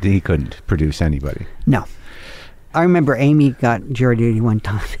 And he couldn't produce anybody. No. I remember Amy got jury duty one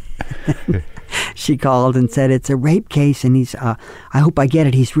time. She called and said, it's a rape case, and he's, I hope I get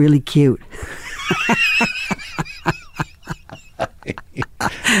it, he's really cute.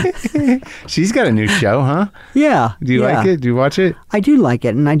 She's got a new show, huh? Yeah. Do you like it? Do you watch it? I do like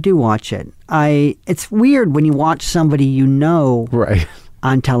it, and I do watch it. It's weird when you watch somebody you know Right.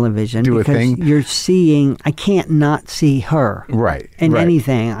 on television Do a because thing. you're seeing, I can't not see her. Right. In right.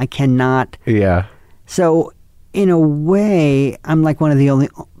 anything. I cannot. Yeah. So, in a way, I'm like one of the only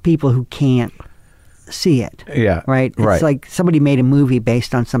people who can't see it. Yeah. Right? Right. It's like somebody made a movie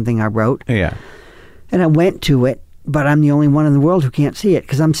based on something I wrote, Yeah. and I went to it, but I'm the only one in the world who can't see it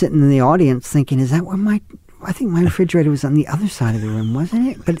because I'm sitting in the audience thinking, is that where I think my refrigerator was on the other side of the room, wasn't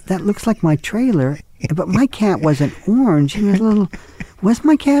it? But that looks like my trailer. But my cat wasn't orange. He was a little, was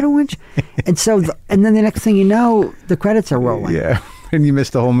my cat orange? And so, and then the next thing you know, the credits are rolling. Yeah. And you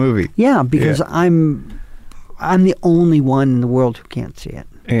missed the whole movie. Yeah, because Yeah. I'm the only one in the world who can't see it.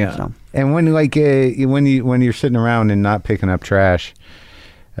 Yeah. So. And when when you're sitting around and not picking up trash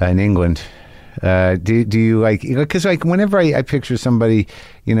in England, do you like, because like whenever I picture somebody,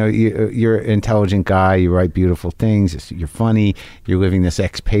 you're an intelligent guy, you write beautiful things, you're funny, you're living this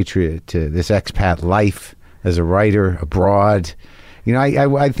expat life as a writer abroad.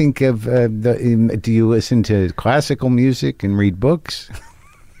 I think of do you listen to classical music and read books?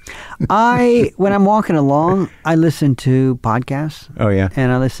 When I'm walking along, I listen to podcasts. Oh yeah.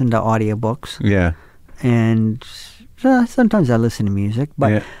 And I listen to audiobooks. Yeah. And sometimes I listen to music,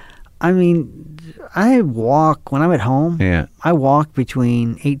 but Yeah. I mean, I walk when I'm at home. Yeah. I walk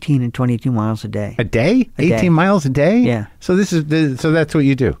between 18 and 22 miles a day. A day? A day. 18 miles a day? Yeah. So that's what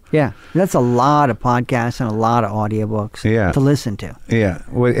you do. Yeah, that's a lot of podcasts and a lot of audiobooks Yeah. to listen to. Yeah.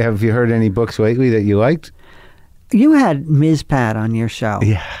 Have you heard any books lately that you liked? You had Ms. Pat on your show.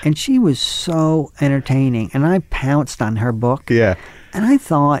 Yeah. And she was so entertaining, and I pounced on her book. Yeah. And I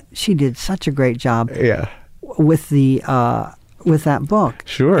thought she did such a great job Yeah. with with that book.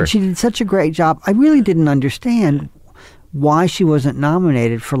 Sure. And she did such a great job. I really didn't understand why she wasn't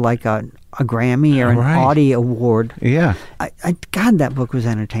nominated for like a Grammy or an Right. Audie Award. Yeah. God, that book was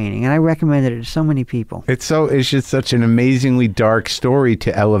entertaining, and I recommended it to so many people. It's just such an amazingly dark story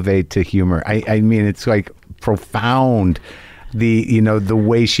to elevate to humor. I mean, it's like profound, the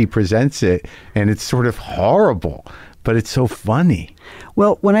way she presents it, and it's sort of horrible, but it's so funny.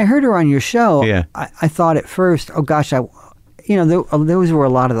 Well, when I heard her on your show, Yeah. I thought at first, oh gosh, those were a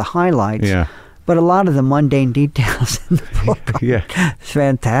lot of the highlights. Yeah. But a lot of the mundane details in the book are Yeah.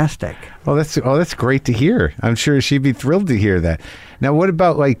 fantastic. That's great to hear. I'm sure she'd be thrilled to hear that. Now, what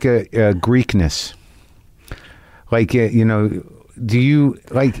about like Greekness? Like, do you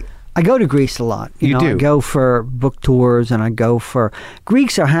like? I go to Greece a lot. You do? I go for book tours, and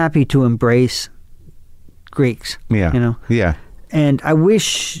Greeks are happy to embrace Greeks. Yeah. Yeah. And I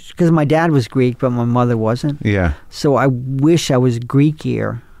wish, because my dad was Greek, but my mother wasn't. Yeah. So I wish I was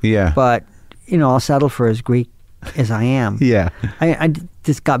Greekier. Yeah. But, I'll settle for as Greek as I am. Yeah. I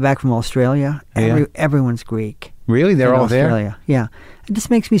just got back from Australia. Yeah. Everyone's Greek. Really? They're in all Australia. Yeah. It just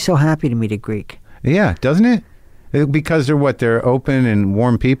makes me so happy to meet a Greek. Yeah, doesn't it? Because they're open and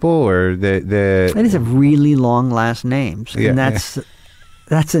warm people, or They just have really long last names. Yeah, And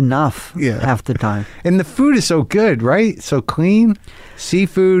that's enough half the time. and the food is so good, right? So clean,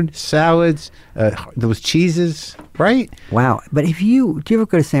 seafood, salads, those cheeses, right? Wow. But do you ever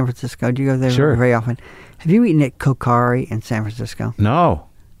go to San Francisco? Do you go there Sure. very often? Have you eaten at Kokari in San Francisco? No,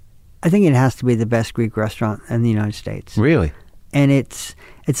 I think it has to be the best Greek restaurant in the United States. really. And it's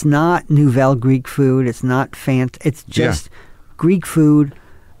not Nouvelle Greek food. It's not fancy. It's just Greek food,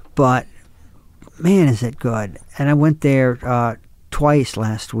 but man, is it good. And I went there twice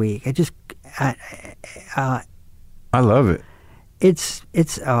last week. I love it. It's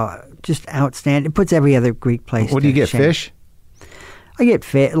just outstanding. It puts every other Greek place What do you to get? shame. Fish? I get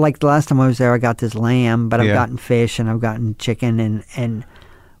fish. Like the last time I was there, I got this lamb, but I've Yeah. gotten fish and I've gotten chicken and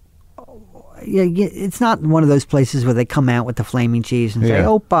it's not one of those places where they come out with the flaming cheese and say, Yeah.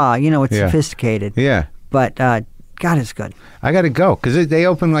 "Opa," it's Yeah. sophisticated. Yeah. But God, it's good. I got to go because they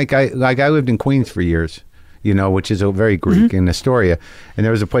open like I lived in Queens for years. which is a very Greek in Astoria. And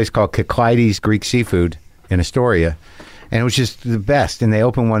there was a place called Calypso Greek Seafood in Astoria. And it was just the best. And they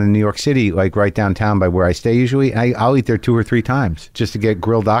opened one in New York City, like right downtown by where I stay usually. I'll eat there 2 or 3 times just to get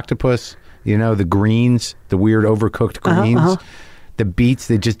grilled octopus, the greens, the weird overcooked greens, the beets.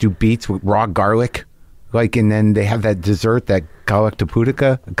 They just do beets with raw garlic. And then they have that dessert, that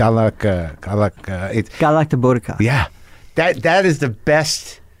galactaputica. Galactaputica. Yeah. That is the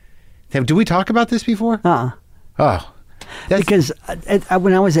best. Did we talk about this before? Oh. Because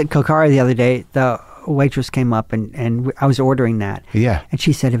when I was at Kokari the other day, the waitress came up and I was ordering that. Yeah. And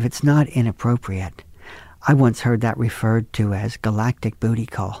she said, if it's not inappropriate, I once heard that referred to as galactic booty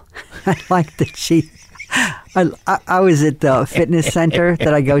call. I like that she... I was at the fitness center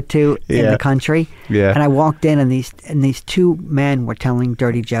that I go to in the country, and I walked in, and these 2 men were telling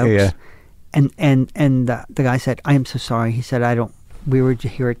dirty jokes, and the guy said, "I am so sorry." He said, we were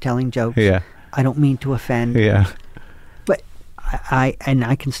here telling jokes. Yeah. I don't mean to offend. Yeah. But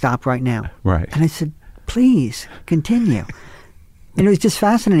I can stop right now. Right. And I said, please continue. And it was just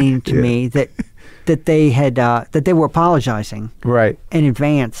fascinating to me that they had that they were apologizing in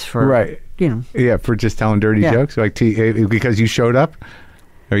advance for for just telling dirty jokes, like because you showed up.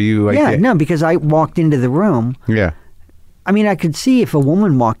 Are you like no, because I walked into the room. Yeah. I mean, I could see if a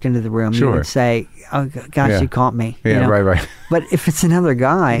woman walked into the room, you would say, "Oh gosh, you caught me." Yeah, right. But if it's another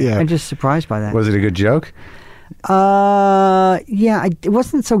guy, I'm just surprised by that. Was it a good joke? It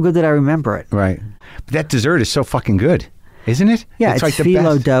wasn't so good that I remember it. Right. But that dessert is so fucking good, isn't it? Yeah, it's like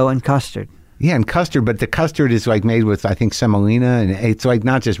phyllo dough and custard. Yeah, and custard, but the custard is like made with, I think, semolina, and it's like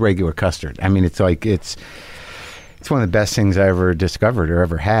not just regular custard. I mean, it's like it's one of the best things I ever discovered or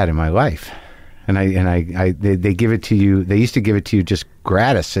ever had in my life. And they give it to you. They used to give it to you just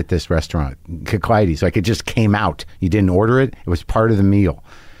gratis at this restaurant, Calypso. Like it just came out. You didn't order it. It was part of the meal.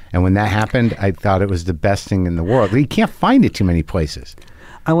 And when that happened, I thought it was the best thing in the world. You can't find it too many places.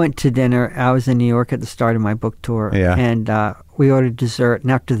 I went to dinner. I was in New York at the start of my book tour. Yeah. And we ordered dessert.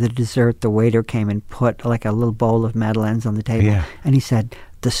 And after the dessert, the waiter came and put like a little bowl of madeleines on the table. Yeah. And he said,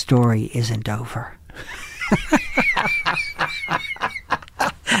 "The story isn't over."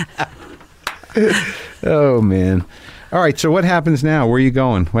 Oh, man. All right, so what happens now? Where are you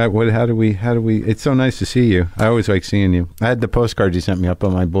going? How do we? It's so nice to see you. I always like seeing you. I had the postcards you sent me up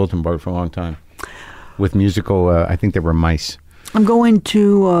on my bulletin board for a long time with musical, I think they were mice. I'm going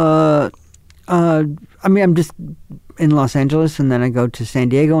to, I'm just in Los Angeles, and then I go to San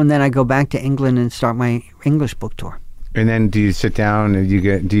Diego, and then I go back to England and start my English book tour. And then do you sit down and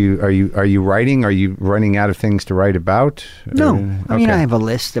are you writing? Are you running out of things to write about? No. I mean, I have a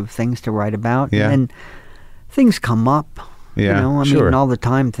list of things to write about. Yeah. And things come up. Yeah. I mean, all the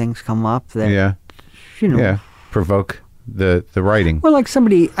time things come up that, provoke the writing. Well, like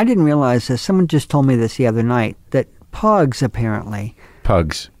I didn't realize this. Someone just told me this the other night, that pugs, apparently.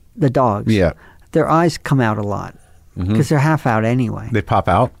 Pugs. The dogs. Yeah. Their eyes come out a lot. Because they're half out anyway. They pop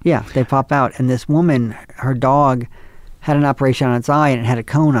out? Yeah, they pop out. And this woman, her dog, had an operation on its eye, and it had a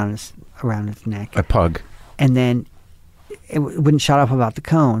cone around its neck. A pug. And then it wouldn't shut up about the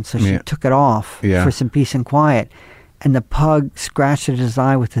cone, so she took it off for some peace and quiet. And the pug scratched at his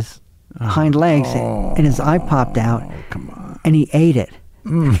eye with his hind legs, and his eye popped out. Come on. And he ate it.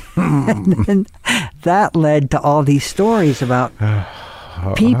 And then that led to all these stories about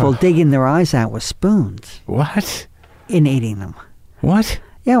people digging their eyes out with spoons. What? In eating them. What?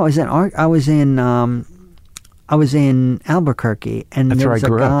 Yeah, I was in Albuquerque, and there was a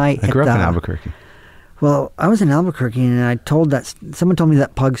guy. I grew up in Albuquerque. Well, I was in Albuquerque, and someone told me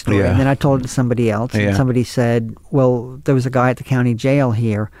that pug story, and then I told it to somebody else, and somebody said, well, there was a guy at the county jail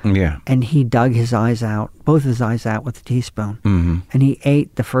here, and he dug his eyes out, both his eyes out with a teaspoon, and he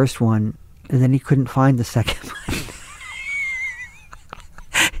ate the first one, and then he couldn't find the second one.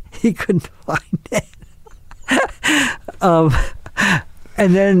 He couldn't find it.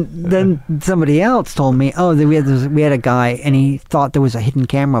 And then somebody else told me, we had a guy, and he thought there was a hidden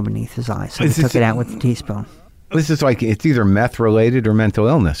camera beneath his eye, so he took it out with a teaspoon. This is like, it's either meth related or mental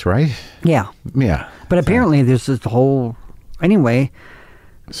illness, right? Yeah. Yeah. But apparently there's this whole, anyway.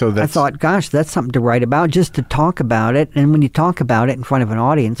 So I thought, gosh, that's something to write about, just to talk about it. And when you talk about it in front of an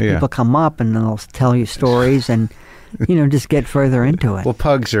audience, people come up and they'll tell you stories and, just get further into it. Well,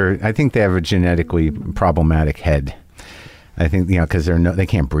 pugs I think they have a genetically problematic head. I think, because they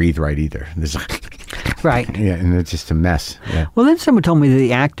can't breathe right either. Right. Yeah, and it's just a mess. Yeah. Well, then someone told me that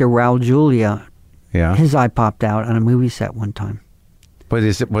the actor Raul Julia, his eye popped out on a movie set one time. But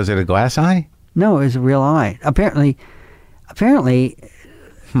was it a glass eye? No, it was a real eye. Apparently,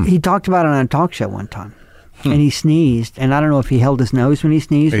 he talked about it on a talk show one time. and he sneezed, and I don't know if he held his nose when he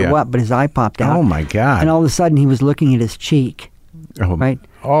sneezed or what, but his eye popped out. Oh my God! And all of a sudden, he was looking at his cheek. Right?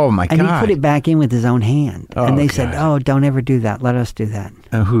 Oh my God! And he put it back in with his own hand. Oh, and they God. said, "Oh, don't ever do that. Let us do that."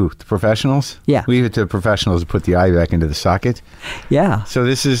 Who? The professionals? Yeah. We leave it to the professionals to put the eye back into the socket. Yeah. So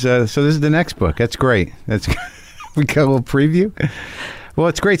this is the next book. That's great. We got a little preview. Well,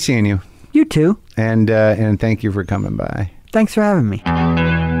 it's great seeing you. You too. And thank you for coming by. Thanks for having me.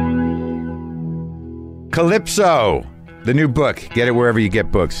 Calypso, the new book. Get it wherever you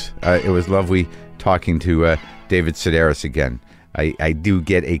get books. It was lovely talking to David Sedaris again. I do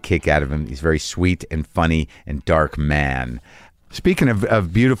get a kick out of him. He's a very sweet and funny and dark man. Speaking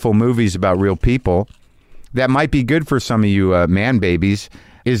of beautiful movies about real people, that might be good for some of you man babies,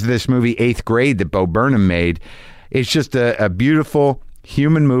 is this movie 8th Grade that Bo Burnham made. It's just a beautiful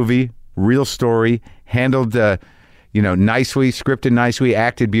human movie, real story, handled nicely, scripted nicely,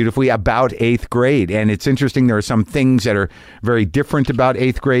 acted beautifully about 8th grade. And it's interesting, there are some things that are very different about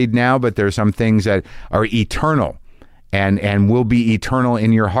 8th grade now, but there are some things that are eternal and will be eternal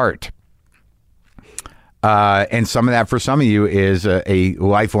in your heart. And some of that for some of you is a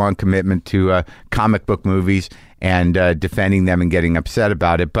lifelong commitment to comic book movies and defending them and getting upset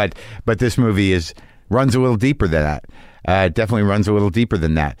about it. But this movie runs a little deeper than that. Definitely runs a little deeper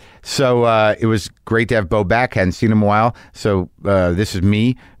than that. So it was great to have Bo back. Hadn't seen him in a while. So this is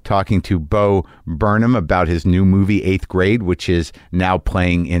me talking to Bo Burnham about his new movie, 8th Grade, which is now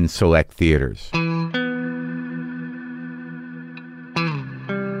playing in select theaters.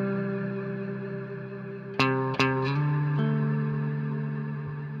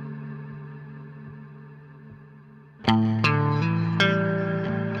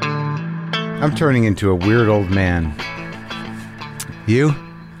 I'm turning into a weird old man. You?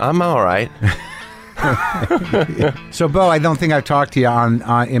 I'm all right. So, Bo, I don't think I've talked to you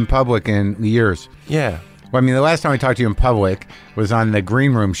in public in years. Yeah. Well, I mean, the last time I talked to you in public was on the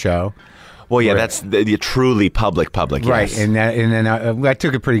Green Room show. Well, yeah, that's the truly public, right? Yes. And then I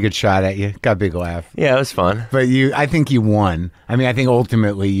took a pretty good shot at you. Got a big laugh. Yeah, it was fun. But I think you won. I mean, I think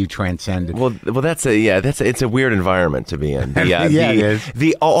ultimately you transcended. Well, it's a weird environment to be in. It is.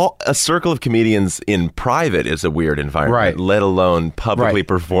 A circle of comedians in private is a weird environment, right? Let alone publicly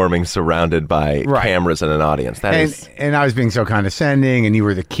performing surrounded by cameras and an audience. And I was being so condescending, and you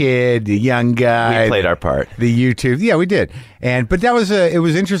were the kid, the young guy. We played our part. The YouTube, yeah, we did. But that was it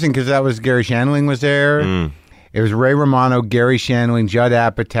was interesting because that was Garry Shandling was there. It was Ray Romano, Garry Shandling, Judd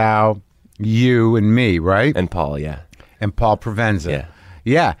Apatow, you, and me, right? And Paul, yeah. And Paul Provenza. Yeah.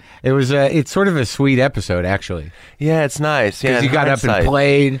 Yeah. It was it's sort of a sweet episode, actually. Yeah, it's nice. Yeah, because you got up and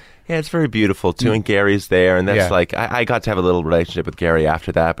played. Yeah, it's very beautiful too, and Gary's there, and that's like I got to have a little relationship with Garry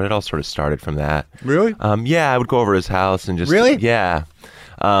after that, but it all sort of started from that. Really? Yeah, I would go over his house and just yeah.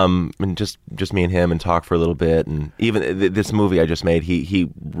 And just me and him and talk for a little bit, and even this movie I just made, he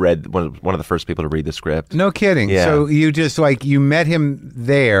read one of the first people to read the script. No kidding. Yeah. So you just you met him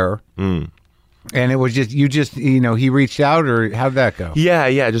there, and it was just he reached out, or how'd that go? Yeah,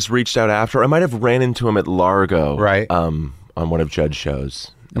 I just reached out after. I might have ran into him at Largo, right? On one of Judd's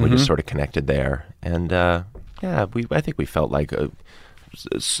shows, and we just sort of connected there, and I think we felt like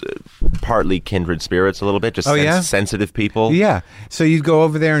partly kindred spirits a little bit, just sensitive people. Yeah. So you'd go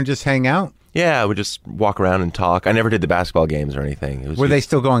over there and just hang out? Yeah, I would just walk around and talk. I never did the basketball games or anything. Were they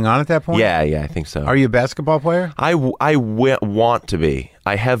still going on at that point? Yeah, I think so. Are you a basketball player? I want to be.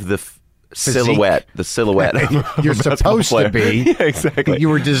 I have the silhouette. The silhouette. You're supposed to be. Yeah, exactly. You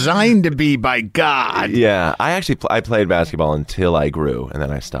were designed to be by God. Yeah. I played basketball until I grew, and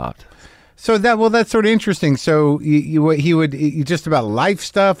then I stopped. So that's sort of interesting. So he would just about life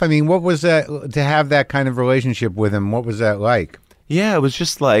stuff. I mean, what was that to have that kind of relationship with him? What was that like? Yeah, it was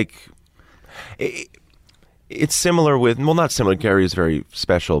just like it's similar with not similar. Garry is very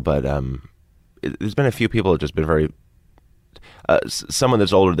special, but there's been a few people that have just been very someone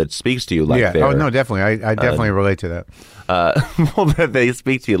that's older that speaks to you like yeah. Oh no, definitely. I definitely relate to that. Well, they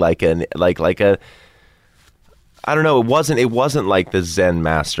speak to you like a. I don't know. It wasn't like the Zen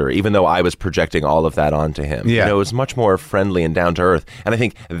master, even though I was projecting all of that onto him. Yeah. It was much more friendly and down to earth. And I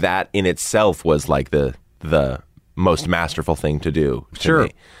think that in itself was like the most masterful thing to do. To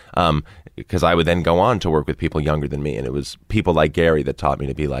me. Because I would then go on to work with people younger than me, and it was people like Garry that taught me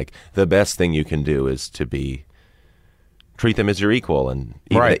to be like, the best thing you can do is to treat them as your equal, and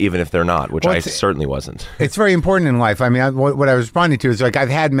even if they're not, which I certainly wasn't. It's very important in life. I mean, what I was responding to is I've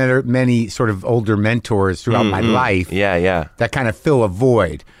had many sort of older mentors throughout my life. Yeah. That kind of fill a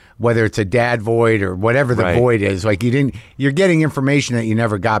void whether it's a dad void or whatever the Right. void is. Like you're getting information that you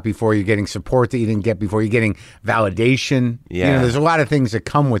never got before. You're getting support that you didn't get before. You're getting validation. Yeah. There's a lot of things that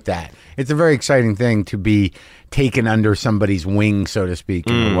come with that. It's a very exciting thing to be taken under somebody's wing, so to speak,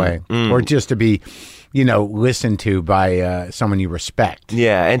 in a way, or just to be, listened to by someone you respect.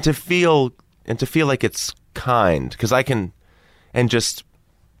 Yeah, and to feel like it's kind, because I can, and just,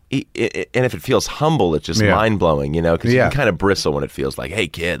 and if it feels humble, it's just mind blowing, because you can kind of bristle when it feels like, hey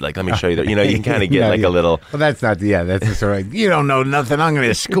kid, like let me show you that, you can kind of get a little. Well, that's not. Yeah, that's the sort of you don't know nothing. I'm going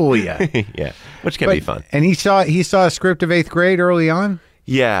to school you. Yeah, which can be fun. And he saw a script of 8th grade early on.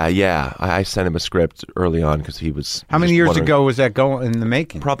 Yeah. I sent him a script early on because he was. How many years ago was that going in the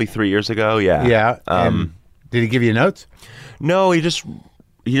making? Probably 3 years ago. Yeah. Yeah. Did he give you notes? No, he just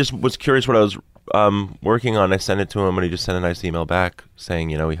was curious what I was working on. I sent it to him, and he just sent a nice email back saying,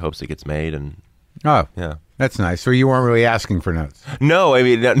 he hopes it gets made. And yeah, that's nice. So you weren't really asking for notes? No, I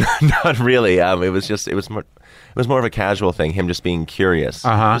mean, not really. It was more of a casual thing. Him just being curious. He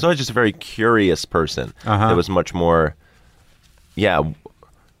was always just a very curious person. That was much more,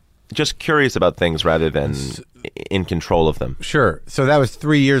 just curious about things rather than in control of them. Sure. So that was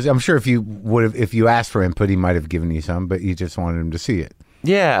 3 years. I'm sure if you asked for input, he might have given you some, but you just wanted him to see it.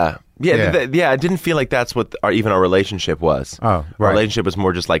 Yeah. I didn't feel like that's what our relationship was. Oh, right. Our relationship was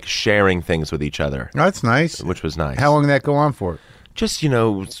more just like sharing things with each other. Oh, that's nice. Which was nice. How long did that go on for? Just,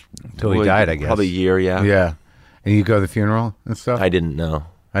 until he died, I guess. Probably a year, yeah. Yeah. And you go to the funeral and stuff? I didn't know.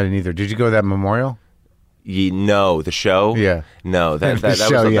 I didn't either. Did you go to that memorial? No, the show? Yeah. No, that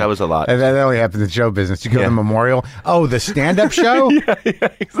was a lot. That only happened in the show business. You go to the memorial? Oh, the stand-up show? Yeah,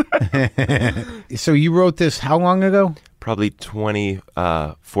 exactly. So you wrote this how long ago? Probably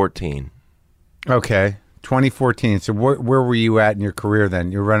 2014. Okay, 2014. So where were you at in your career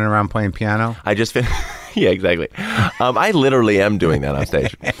then? You're running around playing piano? I just finished. Yeah, exactly. I literally am doing that on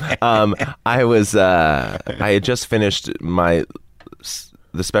stage. I had just finished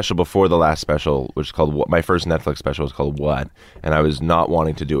the special before the last special, which is called my first Netflix special was called What, and I was not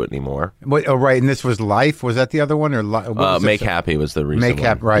wanting to do it anymore. Wait, oh, right, and this was Life. Was that the other one, or Make Happy was the recent Make one.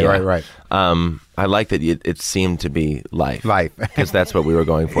 Happy, right, yeah. right. I like that it seemed to be life, because that's what we were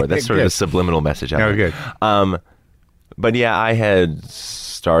going for. That's sort of a subliminal message. Oh, good. But yeah, I had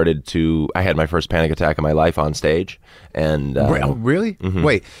my first panic attack in my life on stage, and really? Mm-hmm.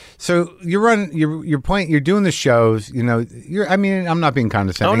 Wait, so you're playing, you're doing the shows. I'm not being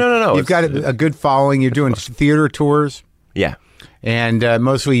condescending. Oh, no. You've got a good following. You're doing theater tours. Yeah, and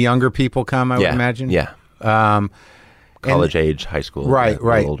mostly younger people come. I would imagine. Yeah. College age, high school. Right.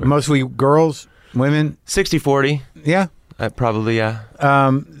 Older. Mostly girls, women. 60-40. Yeah. Probably, yeah.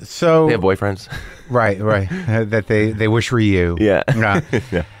 So they have boyfriends. Right. That they wish were you. Yeah.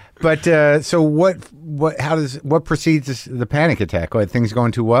 Yeah. But so what precedes the panic attack? Like, things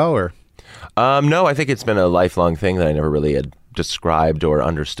going too well, or? No, I think it's been a lifelong thing that I never really had described or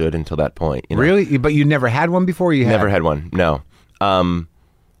understood until that point. Really? But you never had one before? Never had one. No. I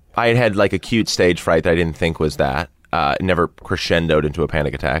had like acute stage fright that I didn't think was that. Never crescendoed into a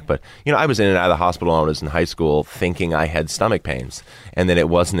panic attack, but I was in and out of the hospital when I was in high school thinking I had stomach pains, and then it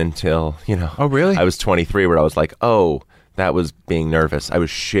wasn't until Oh, really? I was 23 where I was like, oh, that was being nervous. I was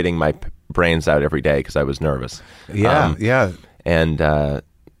shitting my brains out every day because I was nervous. Yeah, yeah. And the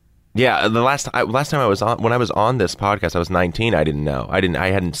last time I was on, when I was on this podcast, I was 19. I didn't know. I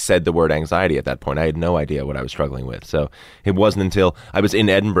hadn't said the word anxiety at that point. I had no idea what I was struggling with. So it wasn't until I was in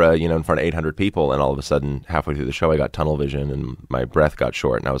Edinburgh, in front of 800 people, and all of a sudden, halfway through the show, I got tunnel vision and my breath got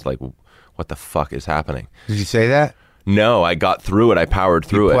short, and I was like, "What the fuck is happening?" Did you say that? No, I got through it. I powered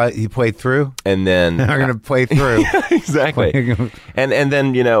through it. You played through, and then I'm going to play through. Yeah, exactly. and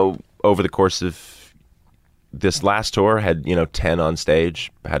then over the course of this last tour, had 10 on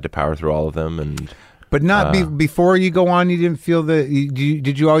stage. Had to power through all of them, but not before you go on. You didn't feel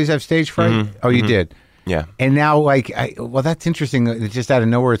did you always have stage fright? Mm-hmm, oh, you did. Yeah. And now, that's interesting. It's just out of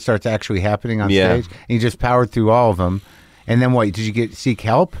nowhere it starts actually happening on stage, and you just powered through all of them. And then what? Did you seek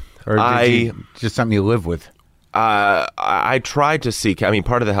help, or just something you live with? I tried to seek. I mean,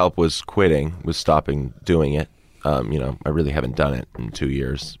 part of the help was stopping doing it. I really haven't done it in 2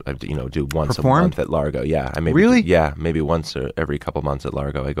 years. I do once a month at Largo. Yeah, maybe once or every couple months at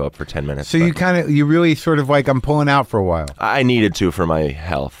Largo. I go up for 10 minutes. So you really sort of like, I'm pulling out for a while. I needed to for my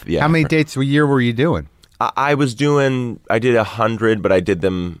health. Yeah. How many dates a year were you doing? I did 100, but I did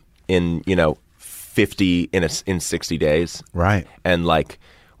them in 50 in 60 days. Right. And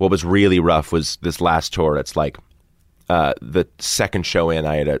what was really rough was this last tour. It's like the second show in,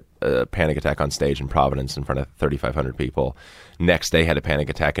 I had a panic attack on stage in Providence in front of 3,500 people. Next day, had a panic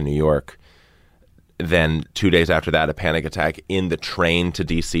attack in New York. then 2 days after that, a panic attack in the train to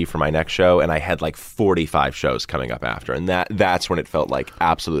DC for my next show, and I had like 45 shows coming up after, and that's when it felt like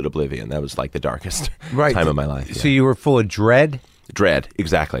absolute oblivion. That was like the darkest time of my life. So you were full of dread? Dread,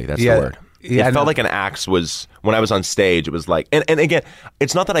 exactly. That's the word. Yeah, it felt like an axe was, when I was on stage, it was like, and again,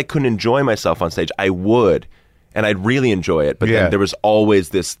 it's not that I couldn't enjoy myself on stage. I would, and I'd really enjoy it, but then there was always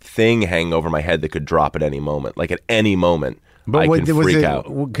this thing hanging over my head that could drop at any moment. Like at any moment, I can freak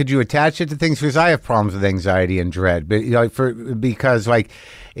out. Could you attach it to things? Because I have problems with anxiety and dread, but because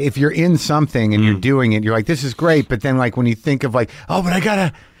if you're in something and you're doing it, you're like, this is great, but then like when you think of like, oh, but I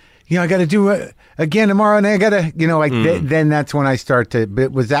gotta do it again tomorrow, and I gotta, then that's when I start to.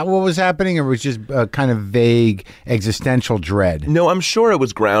 But was that what was happening, or was just kind of vague existential dread? No, I'm sure it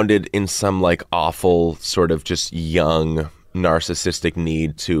was grounded in some like awful sort of just young narcissistic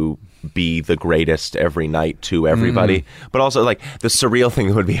need to be the greatest every night to everybody. But also like the surreal thing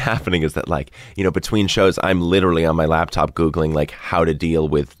that would be happening is that like, between shows, I'm literally on my laptop Googling like how to deal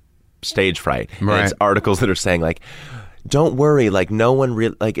with stage fright. Right. And it's articles that are saying like, don't worry, like no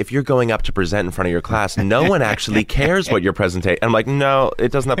one like if you're going up to present in front of your class, no one actually cares what your presentation. I'm like, no,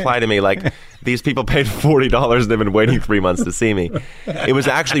 it doesn't apply to me. Like these people paid $40 and they've been waiting 3 months to see me. It was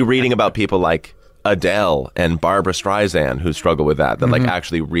actually reading about people like Adele and Barbara Streisand who struggle with that like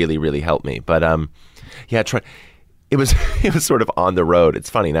actually really, really helped me. But it was sort of on the road.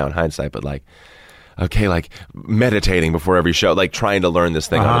 It's funny now in hindsight, but like, okay, like meditating before every show, like trying to learn this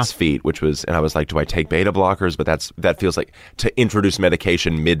thing on its feet, and I was like, do I take beta blockers? But that feels like to introduce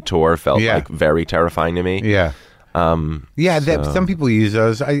medication mid-tour felt like very terrifying to me. Yeah. Some people use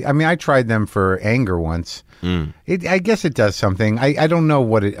those. I mean, I tried them for anger once. I guess it does something. I don't know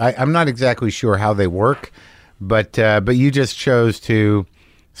what I'm not exactly sure how they work, but you just chose to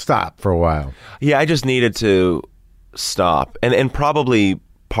stop for a while. Yeah, I just needed to stop, and probably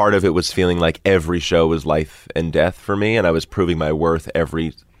part of it was feeling like every show was life and death for me, and I was proving my worth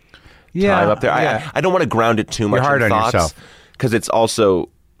every time up there. I don't want to ground it too much You're hard in on thoughts, yourself, because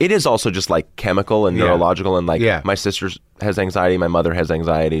it is also just like chemical and neurological, and like my sister has anxiety, my mother has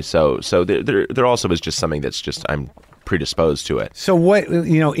anxiety, so there also is just something that's just I'm predisposed to it. So what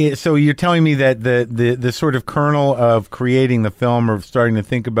so you're telling me that the sort of kernel of creating the film or starting to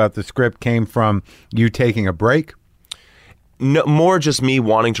think about the script came from you taking a break? No, more just me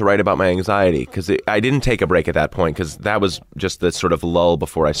wanting to write about my anxiety, because I didn't take a break at that point, because that was just the sort of lull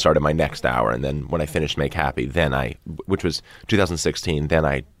before I started my next hour. And then when I finished Make Happy, which was 2016, then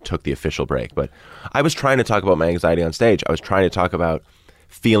I took the official break. But I was trying to talk about my anxiety on stage. I was trying to talk about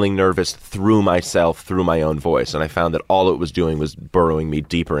feeling nervous through myself, through my own voice. And I found that all it was doing was burrowing me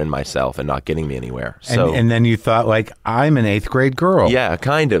deeper in myself and not getting me anywhere. So, and then you thought, like, I'm an 8th grade girl. Yeah,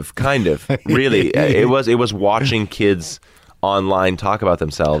 kind of. Really, it was watching kids online talk about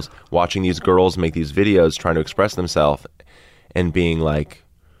themselves, watching these girls make these videos trying to express themselves and being like,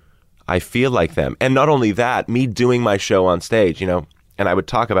 I feel like them. And not only that, me doing my show on stage, and I would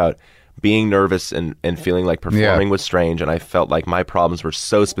talk about being nervous and feeling like performing was strange, and I felt like my problems were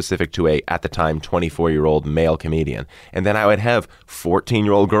so specific to at the time, 24-year-old male comedian. And then I would have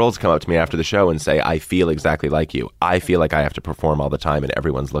 14-year-old girls come up to me after the show and say, I feel exactly like you. I feel like I have to perform all the time and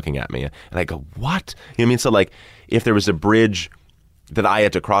everyone's looking at me. And I go, what? You know what I mean? So like, if there was a bridge that I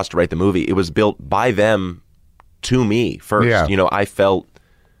had to cross to write the movie, it was built by them to me first. Yeah. I felt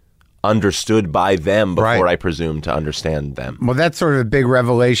understood by them before I presumed to understand them. Well, that's sort of a big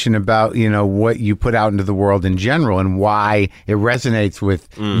revelation about, what you put out into the world in general and why it resonates with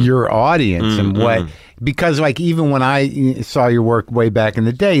your audience and because like even when I saw your work way back in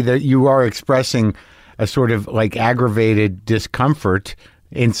the day, that you are expressing a sort of like aggravated discomfort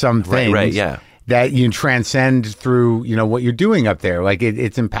in some things. Right, yeah. That you transcend through, what you're doing up there. Like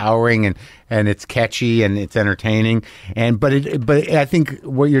it's empowering and it's catchy and it's entertaining. But I think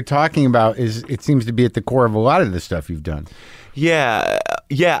what you're talking about it seems to be at the core of a lot of the stuff you've done. Yeah,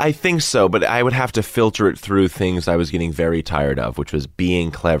 I think so. But I would have to filter it through things I was getting very tired of, which was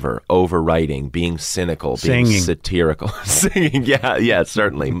being clever, overwriting, being cynical, being satirical, singing. Yeah,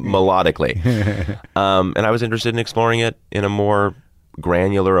 certainly melodically. And I was interested in exploring it in a more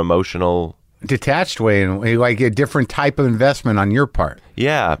granular, emotional, detached way, and like a different type of investment on your part.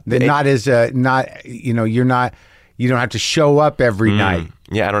 Yeah, you don't have to show up every night.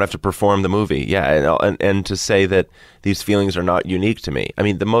 Yeah, I don't have to perform the movie. Yeah, and to say that these feelings are not unique to me. I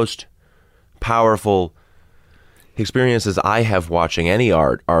mean, the most powerful experiences I have watching any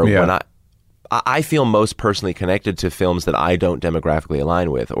art are when I feel most personally connected to films that I don't demographically align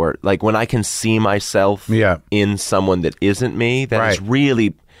with, or like when I can see myself in someone that isn't me. That is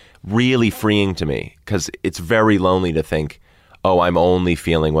really, really freeing to me, because it's very lonely to think, oh, I'm only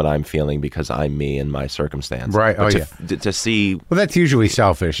feeling what I'm feeling because I'm me and my circumstance. Right. But Oh, to see... Well, that's usually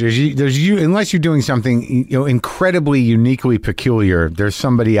selfish. Unless you're doing something incredibly uniquely peculiar, there's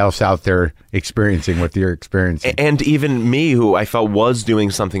somebody else out there experiencing what you're experiencing. And even me, who I felt was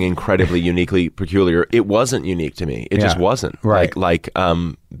doing something incredibly uniquely peculiar, it wasn't unique to me. It just wasn't. Right. Like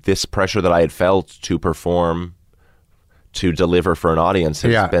this pressure that I had felt to perform, to deliver for an audience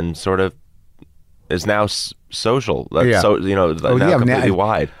has been sort of, is now social. So, now completely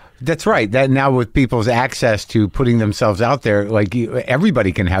wide. That's right. That now with people's access to putting themselves out there, like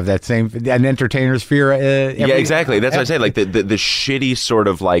everybody can have that same, an entertainer's fear. Yeah, exactly. That's what I say. Like the shitty sort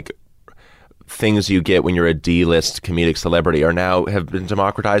of like things you get when you're a D-list comedic celebrity have been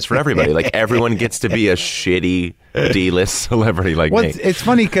democratized for everybody. Like everyone gets to be a shitty D-list celebrity like me. It's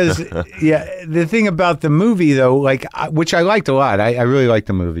funny because the thing about the movie though, like which I liked a lot. I really liked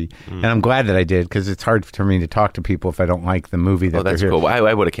the movie, and I'm glad that I did because it's hard for me to talk to people if I don't like the movie. That's cool.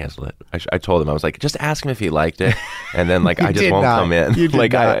 I would have canceled it. I told him, I was like, just ask him if he liked it, and then like I just won't come in. You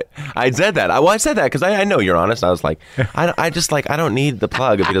did not. I said that. I said that because I know you're honest. I was like, I just like I don't need the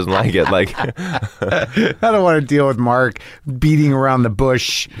plug if he doesn't like it. Like I don't want to deal with Marc beating around the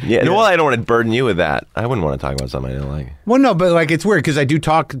bush. Yeah. Well, I don't want to burden you with that. I wouldn't want to talk about something I don't like. Well, no, but like it's weird because I do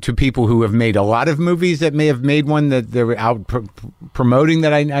talk to people who have made a lot of movies that may have made one that they're out promoting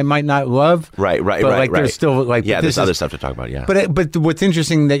that I might not love. Right. But like there's still like there's other stuff to talk about. Yeah. But what's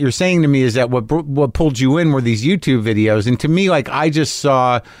interesting that you're saying to me is that what pulled you in were these YouTube videos, and to me, like I just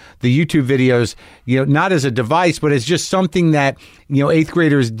saw the YouTube videos, not as a device, but as just something that eighth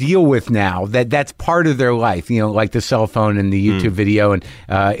graders deal with now. That's part of their life. Like the cell phone and the YouTube video and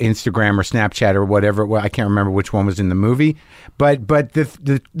Instagram or Snapchat or whatever. Well, I can't remember which one was in the movie, but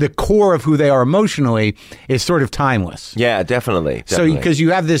the core of who they are emotionally is sort of timeless. Yeah, definitely. So because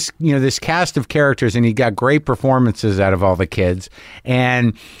you have this this cast of characters, and you got great performances out of all the kids,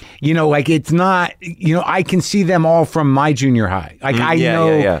 and like it's not I can see them all from my junior high. Like I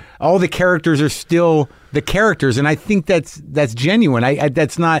know all the characters are still the characters, and I think that's genuine.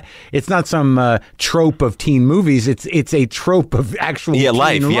 It's not some trope of teen movies. It's a trope of actual teen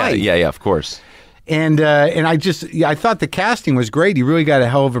life. life. Yeah, of course. And I thought the casting was great. You really got a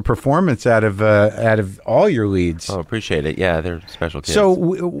hell of a performance out of all your leads. Oh, appreciate it. Yeah, they're special kids.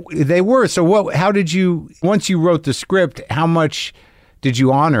 So they were. So how did you, once you wrote the script, how much did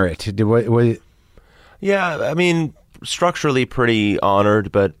you honor it? Yeah, I mean, structurally pretty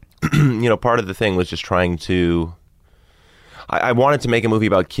honored, but part of the thing was just trying to. I wanted to make a movie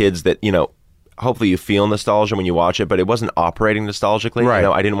about kids that hopefully you feel nostalgia when you watch it, but it wasn't operating nostalgically. Right.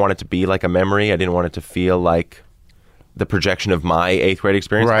 I didn't want it to be like a memory. I didn't want it to feel like the projection of my eighth grade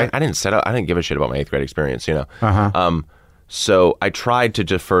experience. Right. I didn't give a shit about my eighth grade experience. So I tried to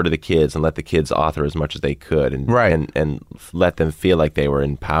defer to the kids and let the kids author as much as they could, and and let them feel like they were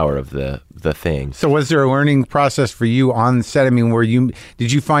in power of the thing. So was there a learning process for you on set? I mean,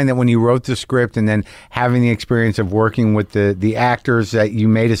 did you find that when you wrote the script and then having the experience of working with the actors that you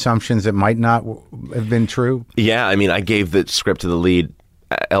made assumptions that might not have been true? Yeah, I mean, I gave the script to the lead,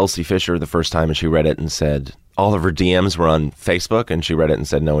 Elsie Fisher, the first time, and she read it and said, all of her DMs were on Facebook, and she read it and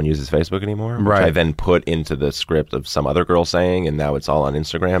said no one uses Facebook anymore, which I then put into the script of some other girl saying, and now it's all on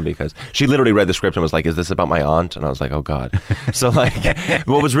Instagram, because she literally read the script and was like, is this about my aunt? And I was like, oh God. So like,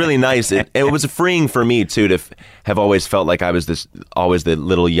 what was really nice, it was freeing for me too to have always felt like I was always the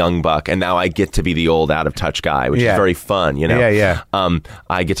little young buck, and now I get to be the old out of touch guy, which is very fun,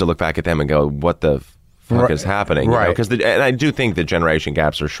 I get to look back at them and go, what the fuck is happening? Because and I do think the generation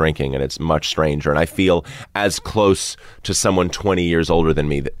gaps are shrinking, and it's much stranger, and I feel as close to someone 20 years older than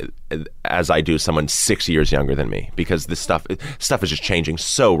me as I do someone 6 years younger than me, because this stuff is just changing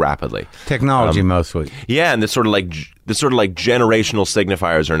so rapidly. Technology mostly. Yeah, and the sort of like generational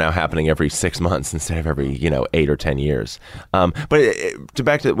signifiers are now happening every 6 months instead of every 8 or 10 years. But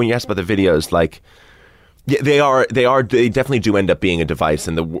back to when you asked about the videos, like. Yeah, they definitely do end up being a device,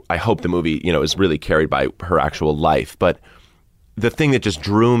 and I hope the movie, is really carried by her actual life. But the thing that just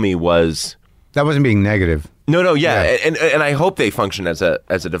drew me was that wasn't being negative. No, yeah. And I hope they function as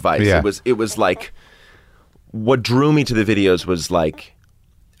a device. Yeah. It was like what drew me to the videos was like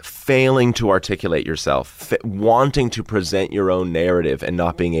failing to articulate yourself, wanting to present your own narrative and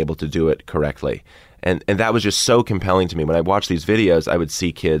not being able to do it correctly, and that was just so compelling to me. When I watched these videos, I would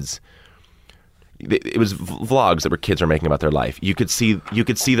see kids. it was vlogs that were kids are making about their life. You could see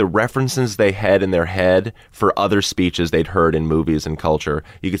the references they had in their head for other speeches they'd heard in movies and culture.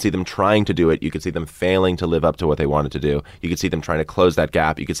 You could see them trying to do it. You could see them failing to live up to what they wanted to do. You could see them trying to close that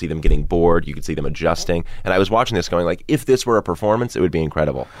gap. You could see them getting bored. You could see them adjusting. And I was watching this going like, if this were a performance, it would be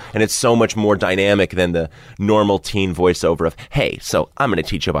incredible. And it's so much more dynamic than the normal teen voiceover of, hey, so I'm going to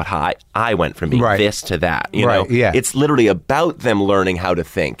teach you about how I went from being this to that. You know? Yeah. It's literally about them learning how to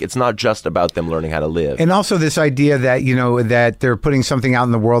think. It's not just about them learning how to live. And also this idea that, you know, that they're putting something out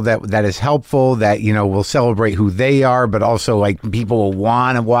in the world that is helpful, that, you know, will celebrate who they are, but also like people will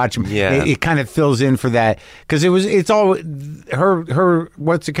want to watch them. Yeah. It kind of fills in for that. Because it's all her,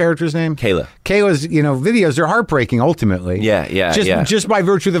 what's the character's name? Kayla's, you know, videos are heartbreaking ultimately. Just by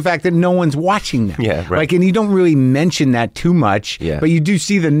virtue of the fact that no one's watching them. Yeah, right. Like, and you don't really mention that too much, but you do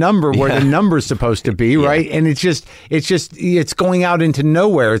see the number where the number's supposed to be, right? And it's going out into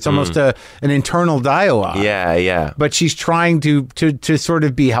nowhere. It's almost an internal dialogue. Yeah. But she's trying to sort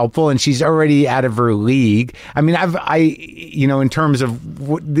of be helpful, and she's already out of her league. I mean, you know, in terms of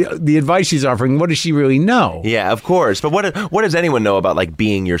the advice she's offering, what does she really know? Yeah, of course. But what does anyone know about like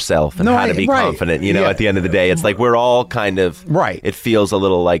being yourself and how to be confident? You know, at the end of the day, it's like we're all kind of It feels a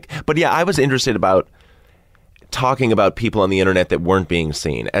little like. But yeah, I was interested about talking about people on the internet that weren't being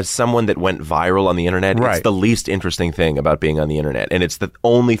seen. As someone that went viral on the internet, it's the least interesting thing about being on the internet. And it's the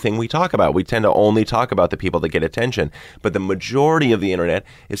only thing we talk about. We tend to only talk about the people that get attention. But the majority of the internet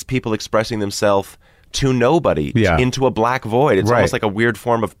is people expressing themselves to nobody, into a black void. It's almost like a weird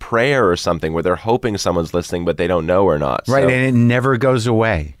form of prayer or something where they're hoping someone's listening, but they don't know or not. Right, So. and it never goes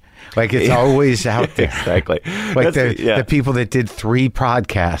away. Like, it's always out there. Exactly. Like the people that did 3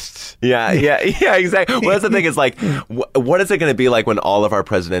 podcasts. Yeah, exactly. Well, that's the thing is, like, what is it going to be like when all of our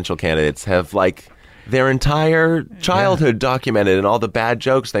presidential candidates have, like, their entire childhood documented and all the bad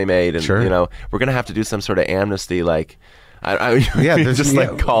jokes they made? And, you know, we're going to have to do some sort of amnesty, like... just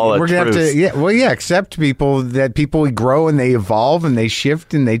like call it. We're gonna have to, accept people grow and they evolve and they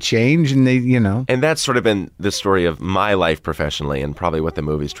shift and they change and they, you know. And that's sort of been the story of my life professionally, and probably what the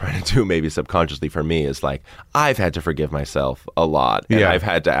movie's trying to do, maybe subconsciously for me, is like I've had to forgive myself a lot, and I've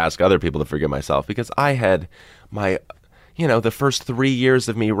had to ask other people to forgive myself because I had my. You know, the first 3 years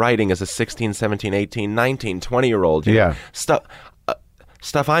of me writing as a 16, 17, 18, 19, 20-year-old, you know,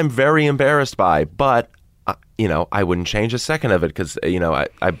 stuff I'm very embarrassed by, but you know, I wouldn't change a second of it because, you know, I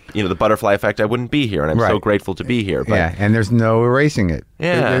the butterfly effect, I wouldn't be here, and I'm so grateful to be here. But, and there's no erasing it.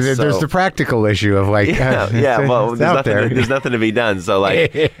 Yeah, there's the practical issue of like, well, there's nothing to be done. So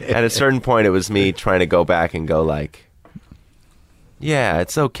like, at a certain point, it was me trying to go back and go like, yeah,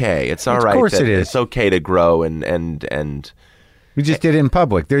 it's okay, it's all right. Of course it is. It's okay to grow and. We just did it in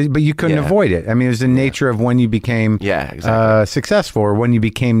public, but you couldn't avoid it. I mean, it was the nature of when you became successful or when you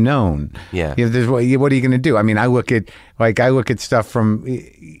became known. Yeah. You know, what are you going to do? I mean, I look at stuff from,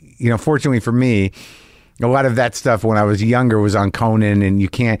 you know, fortunately for me, a lot of that stuff when I was younger was on Conan, and you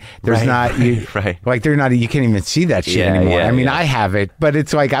can't. There's like they're not. You can't even see that shit anymore. I mean, I have it, but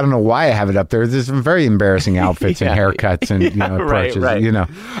it's like I don't know why I have it up there. There's some very embarrassing outfits and haircuts and you know, approaches. You know,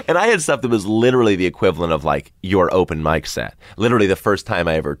 and I had stuff that was literally the equivalent of like your open mic set. Literally the first time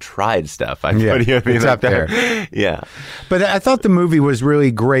I ever tried stuff. It's up there. Yeah, but I thought the movie was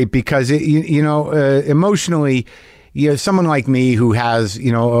really great because it, you know, emotionally, you know, someone like me who has,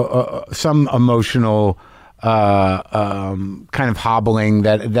 you know, some emotional. Kind of hobbling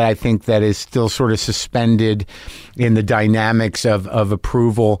that I think that is still sort of suspended in the dynamics of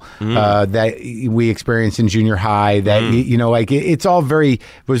approval that we experienced in junior high. That you know, like it's all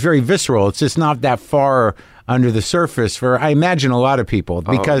was very visceral. It's just not that far under the surface for, I imagine, a lot of people,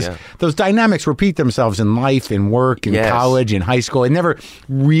 because those dynamics repeat themselves in life, in work, in college, in high school. It never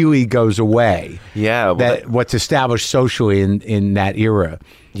really goes away. Yeah, well, what's established socially in that era.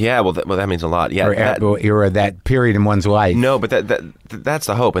 Yeah, well, that means a lot. Yeah, that period in one's life. No, but that's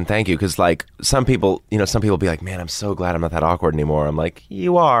the hope, and thank you, because like some people be like, man, I'm so glad I'm not that awkward anymore. I'm like,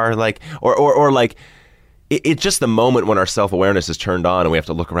 you are, like, or like. It's just the moment when our self-awareness is turned on and we have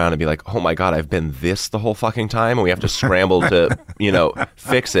to look around and be like, oh my God, I've been this the whole fucking time, and we have to scramble to, you know,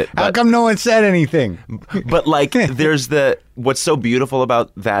 fix it. How come no one said anything? But like, there's what's so beautiful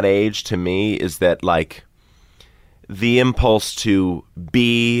about that age to me is that like, the impulse to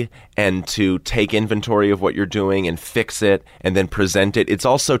be and to take inventory of what you're doing and fix it and then present it. It's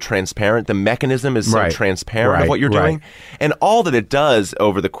also transparent. The mechanism is so transparent of what you're doing. And all that it does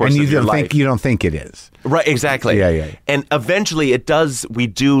over the course of your life. You don't think it is. Right, exactly. Yeah. And eventually it does, we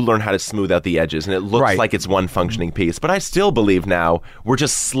do learn how to smooth out the edges and it looks like it's one functioning piece. But I still believe now we're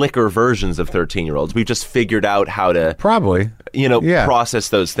just slicker versions of 13-year-olds. We've just figured out how to process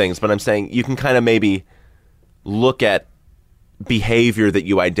those things. But I'm saying you can kind of maybe look at behavior that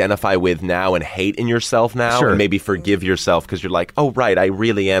you identify with now and hate in yourself now and maybe forgive yourself because you're like, oh, right, I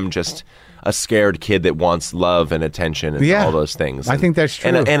really am just a scared kid that wants love and attention and all those things. I think that's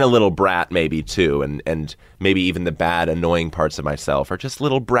true. And a little brat maybe too. And maybe even the bad, annoying parts of myself are just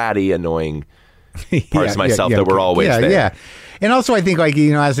little bratty, annoying parts of myself that were always there. Yeah. And also, I think,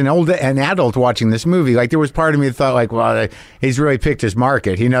 as an adult watching this movie, there was part of me that thought, well, he's really picked his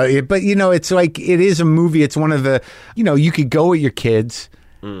market, But, it's like, it is a movie. It's one of the, you could go with your kids,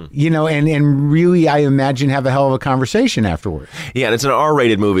 and really, I imagine, have a hell of a conversation afterwards. Yeah, and it's an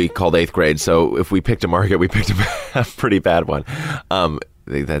R-rated movie called 8th Grade. So if we picked a market, we picked a pretty bad one.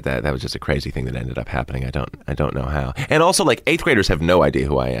 That was just a crazy thing that ended up happening. I don't know how. And also, 8th graders have no idea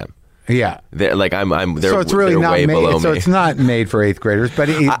who I am. Yeah, they're so it's really not way made. Below so me. It's not made for 8th graders, but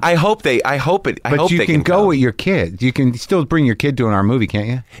I hope they. But you can go with your kids. You can still bring your kid to our movie, can't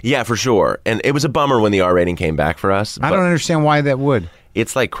you? Yeah, for sure. And it was a bummer when the R rating came back for us. I don't understand why that would.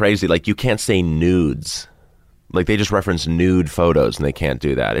 It's crazy. You can't say nudes. They just reference nude photos, and they can't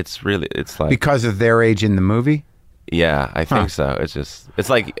do that. It's because of their age in the movie. Yeah, I think so. It's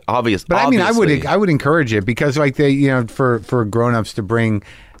obvious. But obviously. I would encourage it because they for grown-ups to bring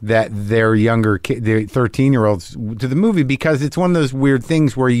their younger their 13-year-olds to the movie because it's one of those weird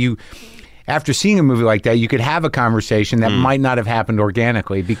things where after seeing a movie like that, you could have a conversation that might not have happened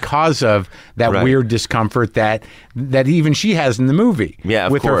organically because of that weird discomfort that even she has in the movie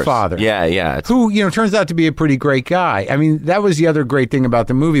with her father. Yeah. Who, turns out to be a pretty great guy. I mean, that was the other great thing about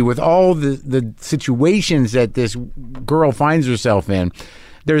the movie with all the situations that this girl finds herself in.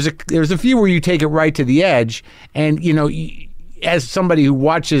 There's a few where you take it right to the edge and, as somebody who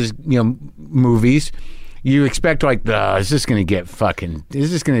watches, movies, you expect is this going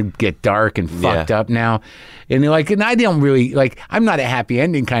to get dark and fucked up now? And you're and I don't really, I'm not a happy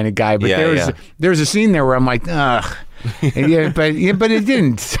ending kind of guy, but there's a scene there where I'm like, ugh. But it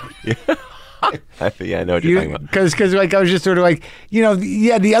didn't. Yeah, I know what you're talking about. Because I was just sort of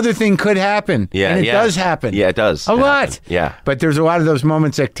the other thing could happen. Yeah, and it does happen. Yeah, it does. A lot. Yeah. But there's a lot of those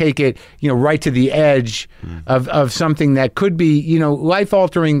moments that take it, right to the edge of something that could be, life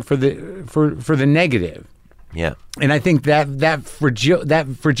altering for the negative. Yeah. And I think that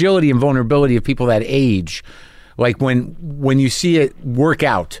fragility and vulnerability of people that age, when you see it work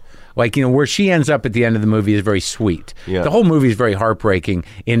out. Where she ends up at the end of the movie is very sweet. Yeah. The whole movie is very heartbreaking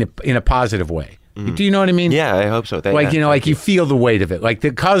in a positive way. Do you know what I mean? Yeah, I hope so. You feel the weight of it,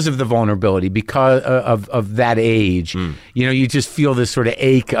 because of the vulnerability, because of that age. You just feel this sort of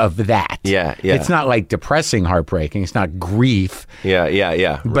ache of that. Yeah. It's not depressing heartbreaking. It's not grief.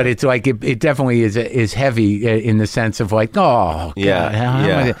 Yeah. But it's it definitely is heavy in the sense of oh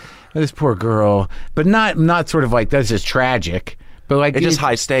God, this poor girl. But not sort of this is tragic. But it's just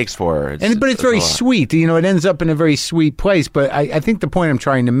high stakes for her. But it's very sweet. It ends up in a very sweet place. But I think the point I'm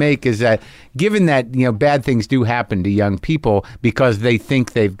trying to make is that given that, bad things do happen to young people because they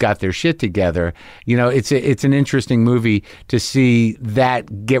think they've got their shit together, it's an interesting movie to see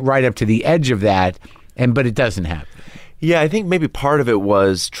that get right up to the edge of that. But it doesn't happen. Yeah, I think maybe part of it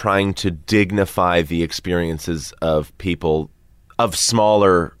was trying to dignify the experiences of people of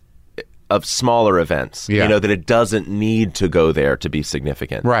smaller events, that it doesn't need to go there to be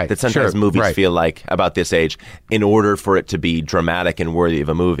significant. Right. That sometimes movies feel about this age, in order for it to be dramatic and worthy of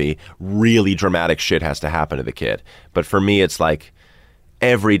a movie, really dramatic shit has to happen to the kid. But for me, it's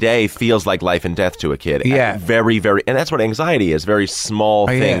every day feels like life and death to a kid. Yeah. Very, very, and that's what anxiety is. Very small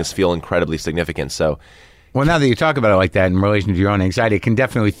things feel incredibly significant. So. Well, now that you talk about it like that in relation to your own anxiety, I can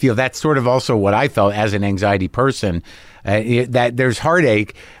definitely feel that's sort of also what I felt as an anxiety person, that there's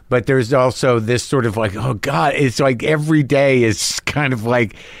heartache, but there's also this sort of oh God, it's every day is kind of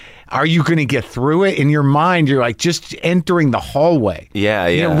are you going to get through it? In your mind, you're just entering the hallway.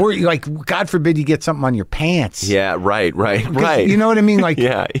 Yeah. We're God forbid you get something on your pants. Yeah, right. You know what I mean?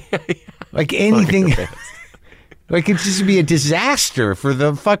 Yeah. Anything. It just be a disaster for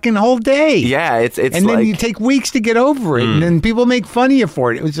the fucking whole day. Yeah, it's and then you take weeks to get over it, and then people make fun of you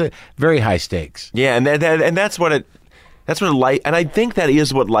for it. It was very high stakes. Yeah, and that's what That's what life, and I think that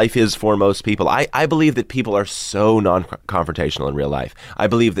is what life is for most people. I believe that people are so non-confrontational in real life. I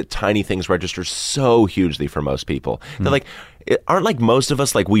believe that tiny things register so hugely for most people. They're like, aren't like most of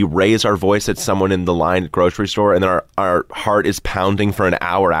us, like we raise our voice at someone in the line at grocery store and then our heart is pounding for an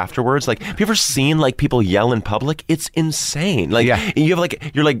hour afterwards. Like, have you ever seen like people yell in public? It's insane. Like you have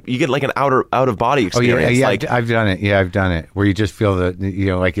like, you get like an out of body experience. Oh, yeah, like, I've done it. Yeah, I've done it. Where you just feel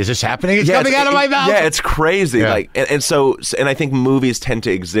like, is this happening? It's coming out of my mouth. Yeah, it's crazy. Yeah. Like, and I think movies tend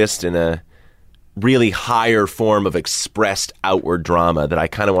to exist in a really higher form of expressed outward drama that I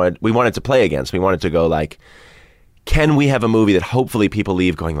kind of we wanted to play against. We wanted to go like, can we have a movie that hopefully people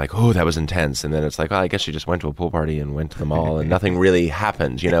leave going like, oh, that was intense, and then it's like, well, I guess she just went to a pool party and went to the mall and nothing really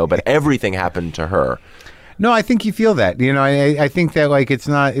happened, but everything happened to her. No, I think you feel that. I think that like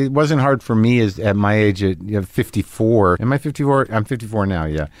it wasn't hard for me at my age at 54. Am I 54? I'm 54 now.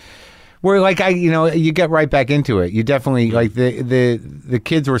 Yeah. Where like you get right back into it. You definitely like the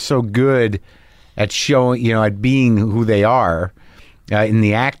kids were so good at showing, at being who they are. In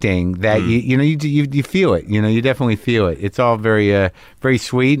the acting, that you feel it. You definitely feel it. It's all very very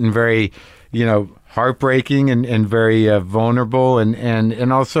sweet and very heartbreaking and very vulnerable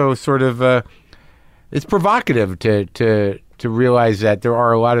and also sort of it's provocative to realize that there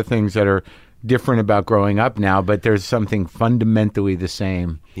are a lot of things that are different about growing up now, but there's something fundamentally the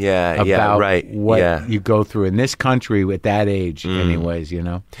same. About what you go through in this country at that age, anyways.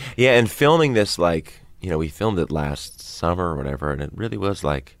 Yeah, and filming this we filmed it last summer or whatever, and it really was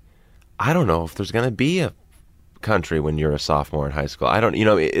like, I don't know if there's going to be a country when you're a sophomore in high school. I don't,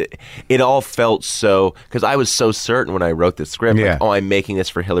 it all felt so, because I was so certain when I wrote this script, like, oh, I'm making this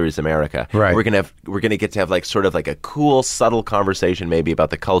for Hillary's America. Right. We're gonna get to have like sort of like a cool, subtle conversation maybe about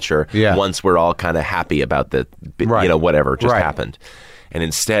the culture once we're all kind of happy about the, whatever just happened. And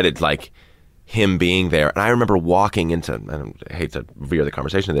instead it's like him being there. And I remember walking into, I hate to veer the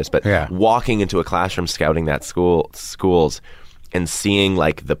conversation to this, but walking into a classroom scouting that schools and seeing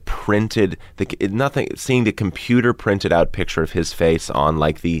like seeing the computer printed out picture of his face on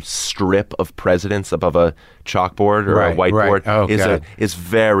like the strip of presidents above a chalkboard or a whiteboard is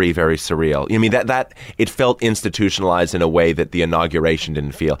very, very surreal. I mean, that it felt institutionalized in a way that the inauguration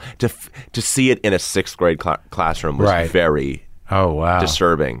didn't feel. To see it in a sixth grade classroom was very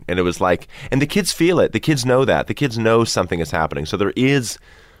disturbing. And it was like, and the kids feel it. The kids know that. The kids know something is happening. So there is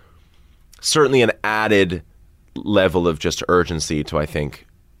certainly an added level of just urgency to, I think,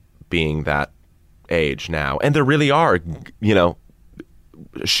 being that age now. And there really are,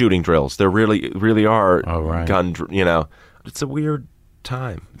 shooting drills. There really are gun, It's a weird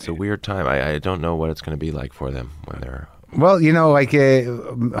time. It's a weird time. I don't know what it's going to be like for them when they're... Well,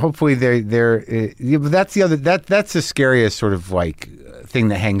 hopefully they're that's the other, that's the scariest sort of like thing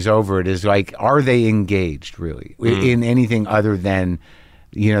that hangs over it is like, are they engaged really in anything other than,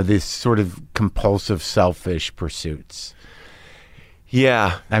 this sort of compulsive, selfish pursuits?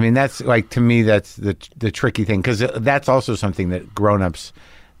 Yeah. I mean, that's like, to me, that's the tricky thing, because that's also something that grown-ups,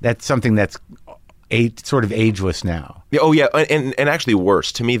 that's something that's sort of ageless now. Oh yeah, and actually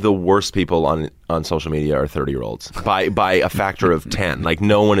worse. To me, the worst people on social media are 30-year-olds by a factor of 10. Like,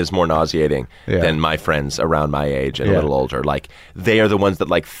 no one is more nauseating than my friends around my age and a little older. Like, they are the ones that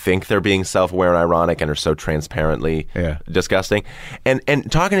like think they're being self-aware and ironic and are so transparently disgusting. And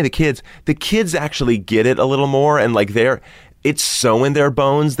talking to the kids actually get it a little more, and like it's so in their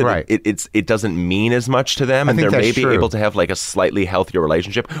bones that it doesn't mean as much to them, and they're maybe able to have like a slightly healthier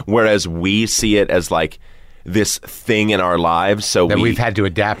relationship, whereas we see it as like this thing in our lives, so that we've had to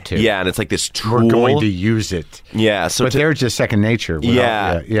adapt to. Yeah, and it's like this tool. We're going to use it. Yeah, but they're just second nature.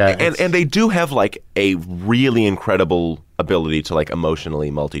 And they do have like a really incredible ability to like emotionally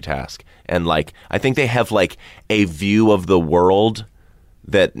multitask, and like I think they have like a view of the world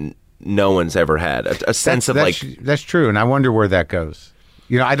that no one's ever had, a sense of like... That's true, and I wonder where that goes.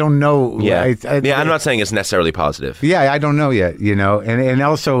 I don't know. Yeah, I'm not saying it's necessarily positive. Yeah, I don't know yet, and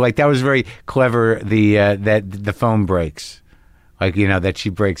also, like, that was very clever, that the phone breaks. Like, that she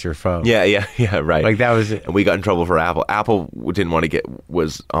breaks her phone. Yeah, right. Like, that was... And we got in trouble for Apple. Apple didn't want to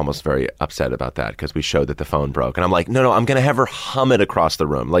was almost very upset about that because we showed that the phone broke. And I'm like, no, I'm going to have her hum it across the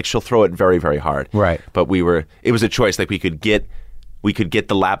room. Like, she'll throw it very, very hard. Right. But it was a choice. Like, we could get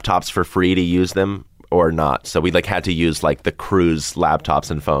the laptops for free to use them or not. So we like had to use like the crew's laptops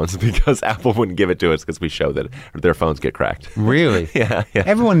and phones because Apple wouldn't give it to us because we show that their phones get cracked. Really? Yeah.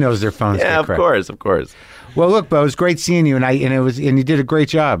 Everyone knows their phones get cracked. Of course. Well, look, Bo, it was great seeing you, and you did a great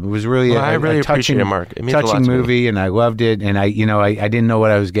job. It was really I really a touching, appreciate it, Mark. It means touching a lot to movie, and I loved it. And I didn't know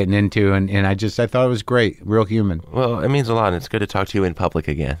what I was getting into, and I thought it was great, real human. Well, it means a lot, and it's good to talk to you in public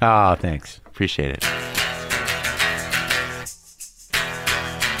again. Oh, thanks. Appreciate it.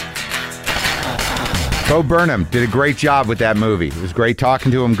 Bo Burnham did a great job with that movie. It was great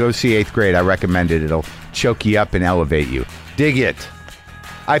talking to him. Go see 8th Grade. I recommend it. It'll choke you up and elevate you. Dig it.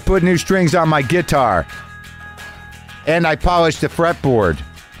 I put new strings on my guitar. And I polished the fretboard.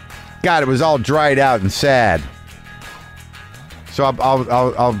 God, it was all dried out and sad. So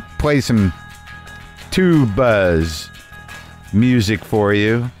I'll play some tubas music for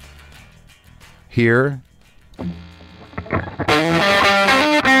you. Here.